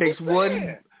 Guy takes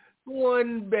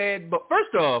one bad. But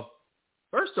first off,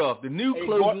 the new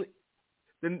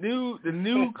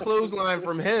clothesline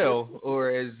from hell, or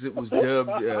as it was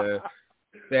dubbed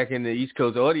back in the East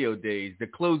Coast audio days, the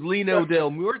Closlino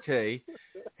del Muerte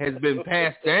has been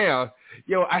passed down.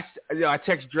 I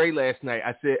texted Dre last night.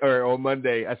 I said, or on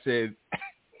Monday, I said,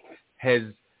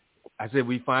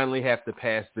 we finally have to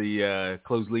pass the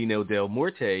Closlino del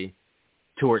Muerte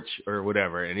torch or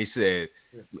whatever, and he said,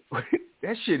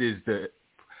 that shit is the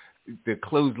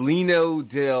Closlino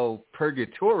del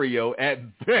Purgatorio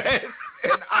at best,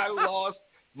 and I lost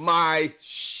my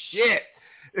shit.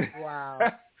 Wow.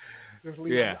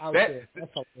 Yeah,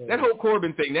 that whole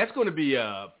Corbin thing, that's going to be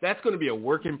a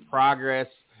work in progress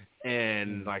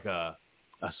and like a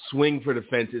swing for the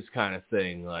fences kind of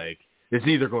thing. Like it's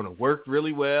either going to work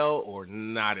really well or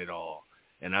not at all.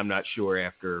 And I'm not sure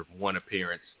after one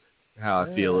appearance how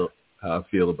I feel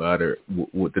about it,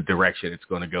 with the direction it's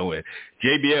going to go in.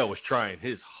 JBL was trying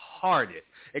his hardest,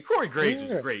 and Corey Graves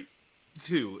was great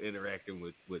too, interacting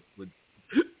with with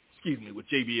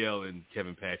JBL and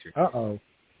Kevin Patrick.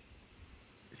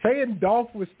 Saying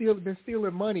Dolph was been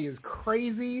stealing money is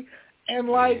crazy, and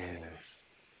like,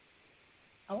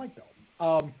 I like Dolph.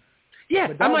 I'm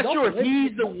not sure if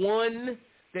he's the one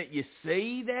that you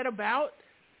say that about.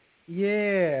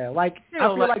 Yeah, like I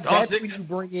feel like that's when you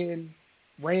bring in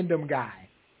random guy.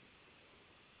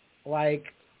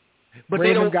 Like, but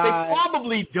they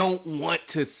probably don't want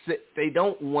to sit. They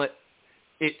don't want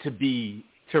it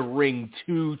to ring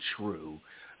too true.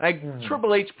 Like,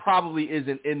 Triple H probably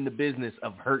isn't in the business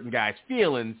of hurting guys'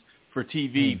 feelings for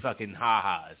TV fucking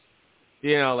ha-has.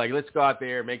 Like, let's go out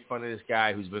there and make fun of this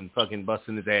guy who's been fucking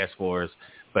busting his ass for us,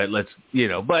 but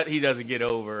but he doesn't get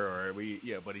over,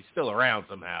 but he's still around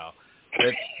somehow.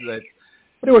 But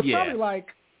it was probably like,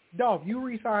 Dolph, you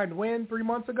re-signed when 3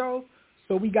 months ago,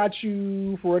 so we got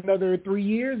you for another 3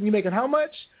 years, and you making how much?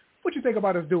 What you think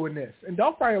about us doing this? And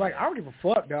Dolph probably like, I don't give a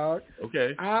fuck, dog.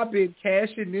 Okay. I've been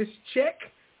cashing this check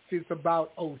since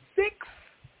about 2006,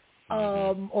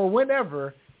 or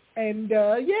whenever. And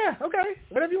yeah, okay,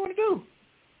 whatever you want to do.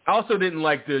 I also didn't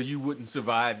like the "you wouldn't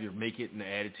survive, you make it" in the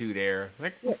Attitude Era.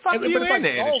 Like, Yeah, fuck but you it's in like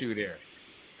the Dolph, Attitude Era.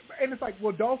 And it's like,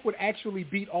 well, Dolph would actually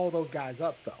beat all those guys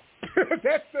up, though.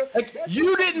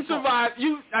 You didn't survive.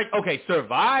 You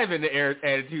survive in the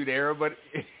Attitude Era, but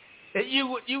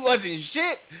you wasn't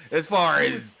shit as far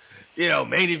as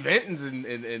main events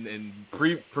and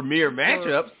premier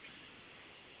matchups.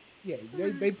 Yeah,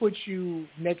 they put you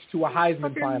next to a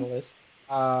Heisman finalist,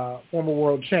 former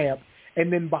world champ,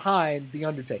 and then behind The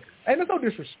Undertaker. And there's no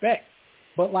disrespect,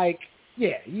 but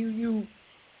you.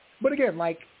 But again,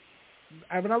 when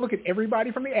I look at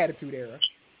everybody from the Attitude Era,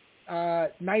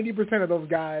 90% of those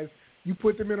guys, you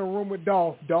put them in a room with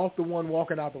Dolph the one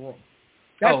walking out the room.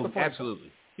 That's the fun absolutely.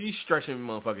 Part. He's stretching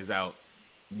motherfuckers out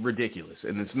ridiculous,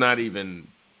 and it's not even,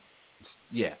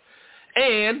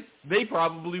 And they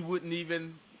probably wouldn't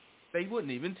even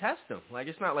test him. Like,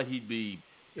 it's not like he'd be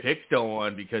picked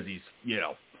on because he's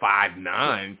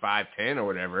 5'9", 5'10", or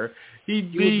whatever.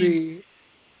 He'd be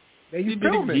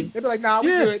filming. They'd be like, "Nah,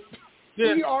 we're good.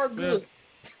 Yeah. We are good."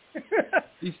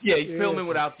 He's filming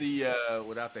without the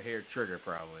hair trigger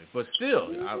probably, but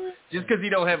still, just because he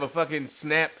don't have a fucking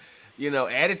snap,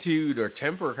 attitude or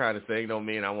temper kind of thing, don't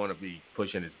mean I want to be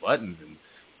pushing his buttons and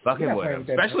fucking with him.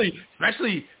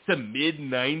 Especially some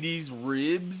mid-90s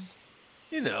ribs,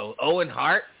 Owen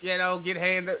Hart, get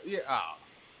handed.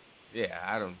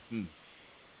 I don't.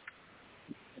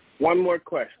 One more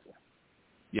question.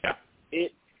 Yeah.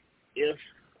 If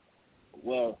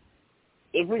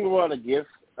Ring of Honor gets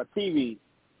a TV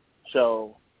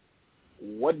show,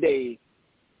 what day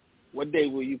would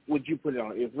you put it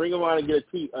on? If Ring of Honor get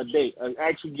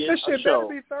actually get a show,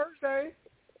 better be Thursday.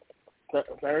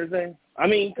 Thursday? I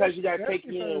mean, because you got to take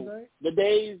in the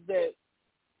days that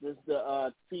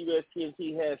the TBS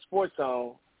TNT has sports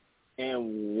on,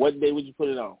 and what day would you put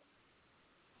it on?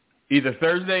 Either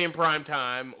Thursday in prime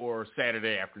time or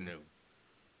Saturday afternoon.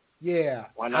 Yeah.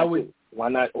 Why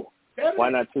not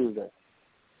Tuesday?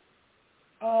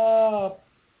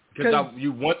 Because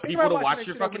you want people to watch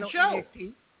your fucking show.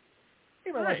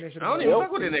 Right. I don't even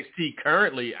fuck with NXT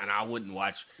currently, and I wouldn't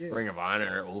watch Ring of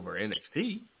Honor over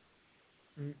NXT.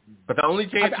 Mm-hmm. But the only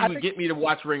chance you would get me to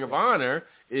watch Ring of Honor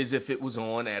is if it was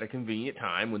on at a convenient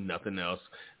time when nothing else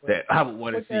that I would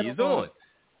want to see is on.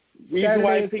 Reason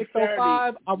why I pick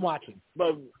 6:05, I'm watching.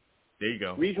 But there you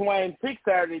go. Reason why I pick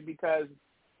Saturday because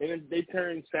they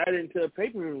turned Saturday into a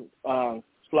pay-per-view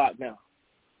slot now.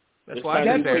 That's why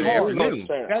that's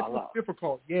what's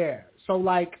difficult. Yeah. So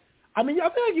I feel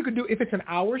like you could do, if it's an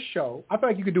hour show, I feel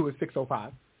like you could do it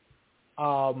 6:05.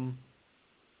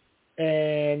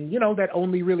 And that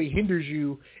only really hinders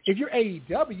you. If you're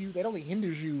AEW, that only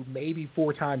hinders you maybe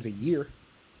 4 times a year.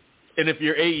 And if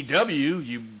you're AEW,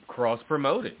 you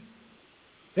cross-promote it.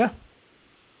 Yeah.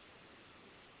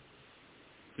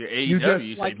 If you're AEW,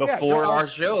 you say before our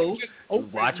show,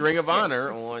 watch Ring of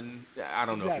Honor on, I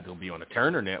don't know if it'll be on a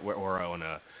Turner network or on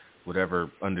a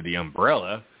whatever under the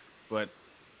umbrella, but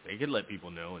they could let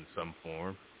people know in some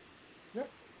form. Yeah.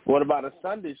 What about a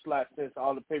Sunday slot since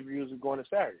all the pay-per-views are going to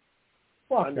Saturday?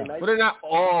 Well, they're not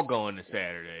all going to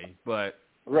Saturday, but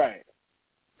right.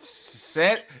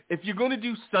 If you're going to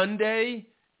do Sunday,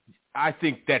 I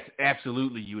think that's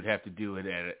absolutely you would have to do it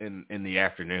in the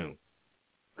afternoon.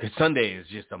 Because Sunday is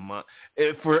just a month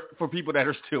for people that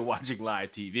are still watching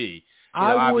live TV.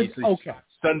 Obviously,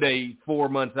 Sunday 4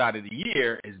 months out of the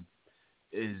year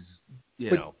is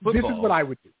football. This is what I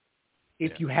would do.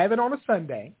 If you have it on a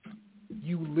Sunday,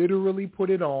 you literally put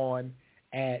it on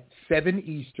at 7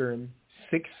 Eastern,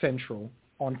 6 Central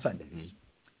on Sundays.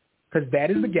 Because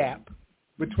that is the gap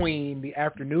between the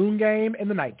afternoon game and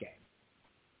the night game.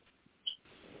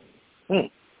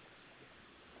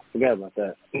 Forgot about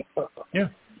that. Yeah.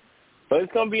 But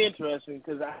it's going to be interesting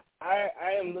because I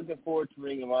am looking forward to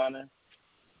Ring of Honor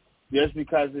just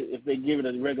because if they give it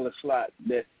a regular slot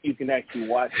that you can actually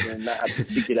watch it and not have to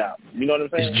seek it out. You know what I'm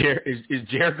saying? Is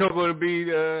Jericho going to be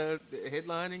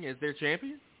headlining as their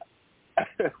champion?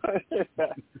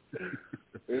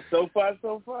 It's so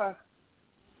far.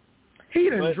 He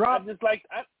didn't drop.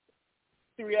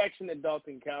 The reaction that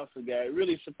Dalton Council got, it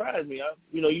really surprised me.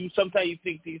 Sometimes you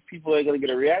think these people are going to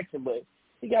get a reaction, but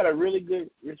he got a really good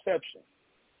reception.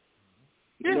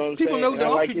 Yeah, you know what people I'm know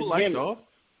Dolph. People like Dolph.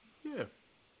 Yeah.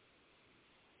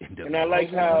 And I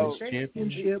like how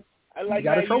championship. I like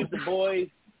how you use the boys.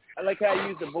 I like how you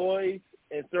use the boys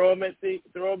and throw them at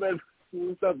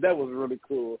stuff. That was really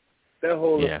cool. That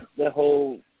whole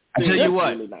I tell you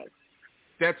what, really nice.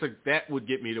 That would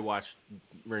get me to watch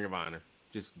Ring of Honor.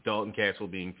 Just Dalton Castle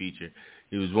being featured.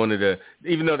 It was one of the,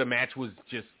 even though the match was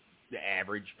just the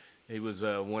average, He was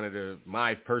one of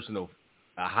my personal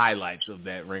highlights of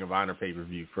that Ring of Honor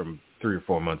pay-per-view from 3 or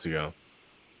 4 months ago.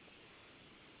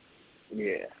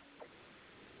 Yeah.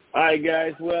 All right,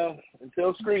 guys. Well,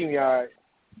 until StreamYard.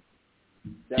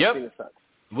 Yep.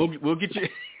 We'll get you.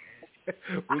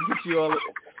 We'll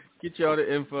get you all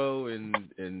the info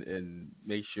and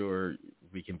make sure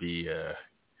we can be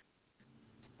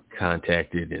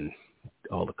contacted and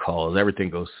all the calls. Everything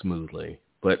goes smoothly.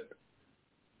 But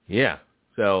yeah.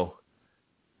 So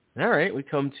all right, we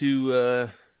come to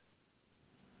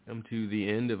the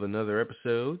end of another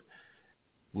episode.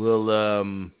 We'll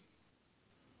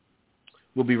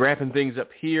be wrapping things up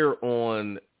here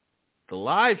on the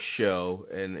live show,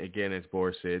 and again, as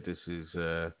Boris said, this is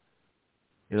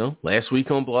last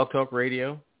week on Blog Talk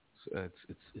Radio.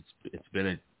 It's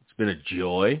been a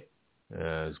joy.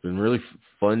 It's been really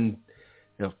fun.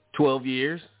 12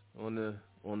 years on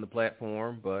the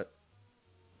platform, but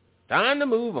time to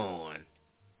move on.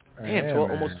 Man,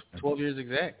 almost 12 years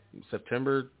exact.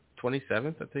 September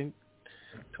 27th, I think,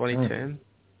 2010.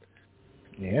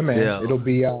 Yeah, man. Yeah. It'll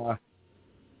be a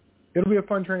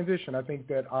fun transition. I think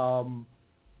that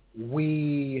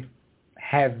we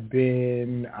have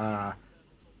been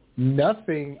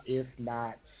nothing if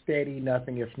not steady,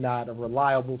 nothing if not a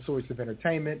reliable source of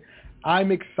entertainment.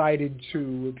 I'm excited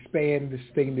to expand this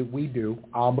thing that we do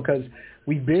because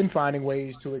we've been finding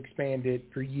ways to expand it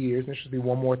for years. This should be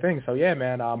one more thing. So, yeah,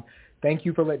 man, thank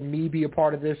you for letting me be a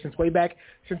part of this since way back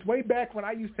when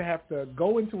I used to have to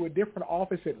go into a different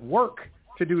office at work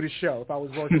to do the show if I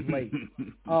was working late.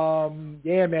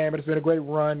 Yeah, man, but it's been a great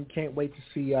run. Can't wait to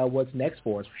see what's next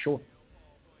for us, for sure.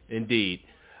 Indeed.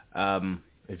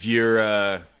 If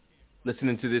you're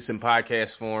listening to this in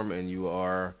podcast form and you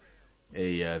are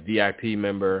a VIP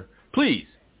member, please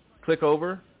click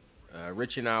over.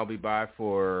 Rich and I will be by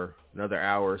for another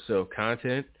hour or so of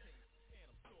content.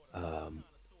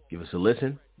 Give us a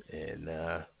listen. And,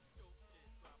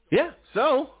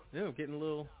 getting a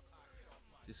little...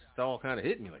 It's all kind of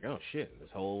hitting me like, oh shit, this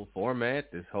whole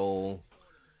format, this whole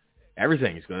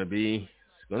everything is going to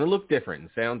look different and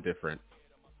sound different.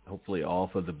 Hopefully all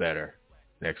for the better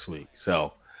next week.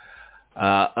 So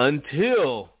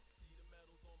until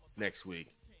next week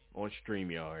on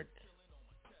StreamYard,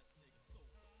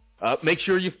 make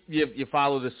sure you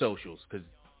follow the socials because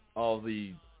all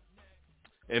the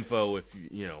info, if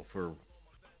for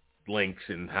links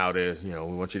and how to, we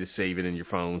want you to save it in your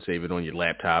phone, save it on your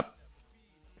laptop.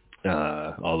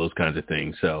 All those kinds of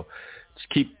things. So just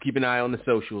keep an eye on the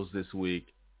socials this week,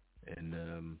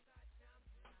 and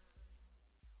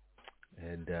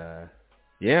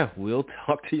we'll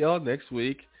talk to y'all next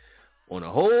week on a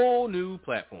whole new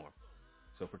platform.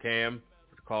 So for Cam,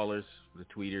 for the callers, for the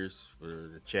tweeters, for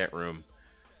the chat room,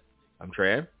 I'm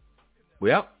Trav.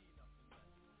 We out.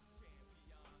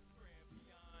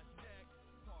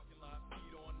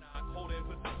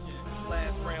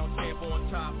 Last round champ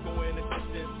on top, going the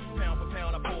distance. Pound for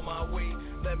pound, I pull my weight.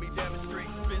 Let me demonstrate.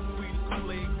 Spit sweet as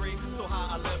Kool-Aid grape. So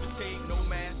high I levitate. No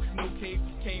mask, no cape.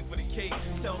 Came for the cake.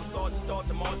 Tell the sergeant start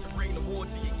the march and bring the war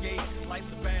to your gate.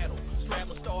 Life's a battle.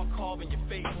 Straddle, start carving your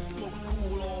face. Smoke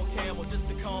cool all camel just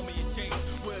to calm me and chase.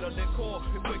 With a liquor,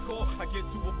 a quick call, I get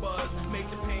to a buzz. Make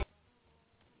the pain.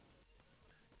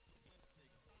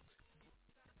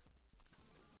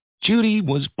 Judy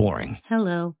was boring.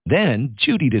 Hello. Then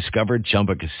Judy discovered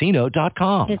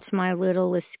ChumbaCasino.com. It's my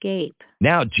little escape.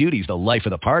 Now Judy's the life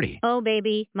of the party. Oh,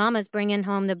 baby, mama's bringing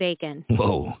home the bacon.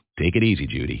 Whoa, take it easy,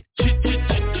 Judy.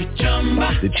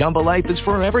 The Chumba life is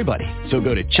for everybody. So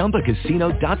go to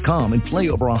ChumbaCasino.com and play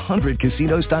over 100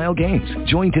 casino-style games.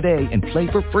 Join today and play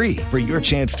for free for your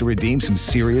chance to redeem some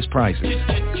serious prizes.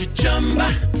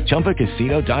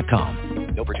 ChumbaCasino.com.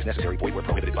 No purchase necessary. Void where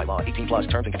prohibited by law. 18 plus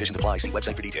terms and conditions apply. See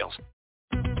website for details.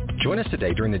 Join us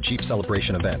today during the Jeep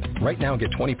Celebration event. Right now,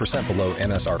 get 20% below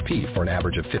MSRP for an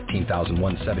average of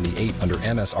 $15,178 under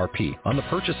MSRP on the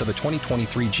purchase of a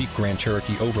 2023 Jeep Grand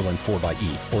Cherokee Overland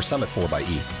 4xE or Summit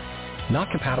 4xE. Not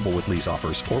compatible with lease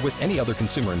offers or with any other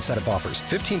consumer incentive offers.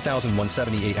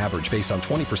 $15,178 average based on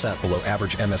 20% below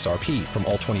average MSRP from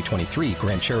all 2023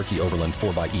 Grand Cherokee Overland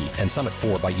 4xE and Summit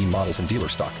 4xE models in dealer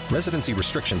stock. Residency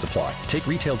restrictions apply. Take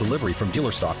retail delivery from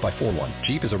dealer stock by 4/1.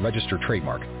 Jeep is a registered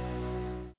trademark.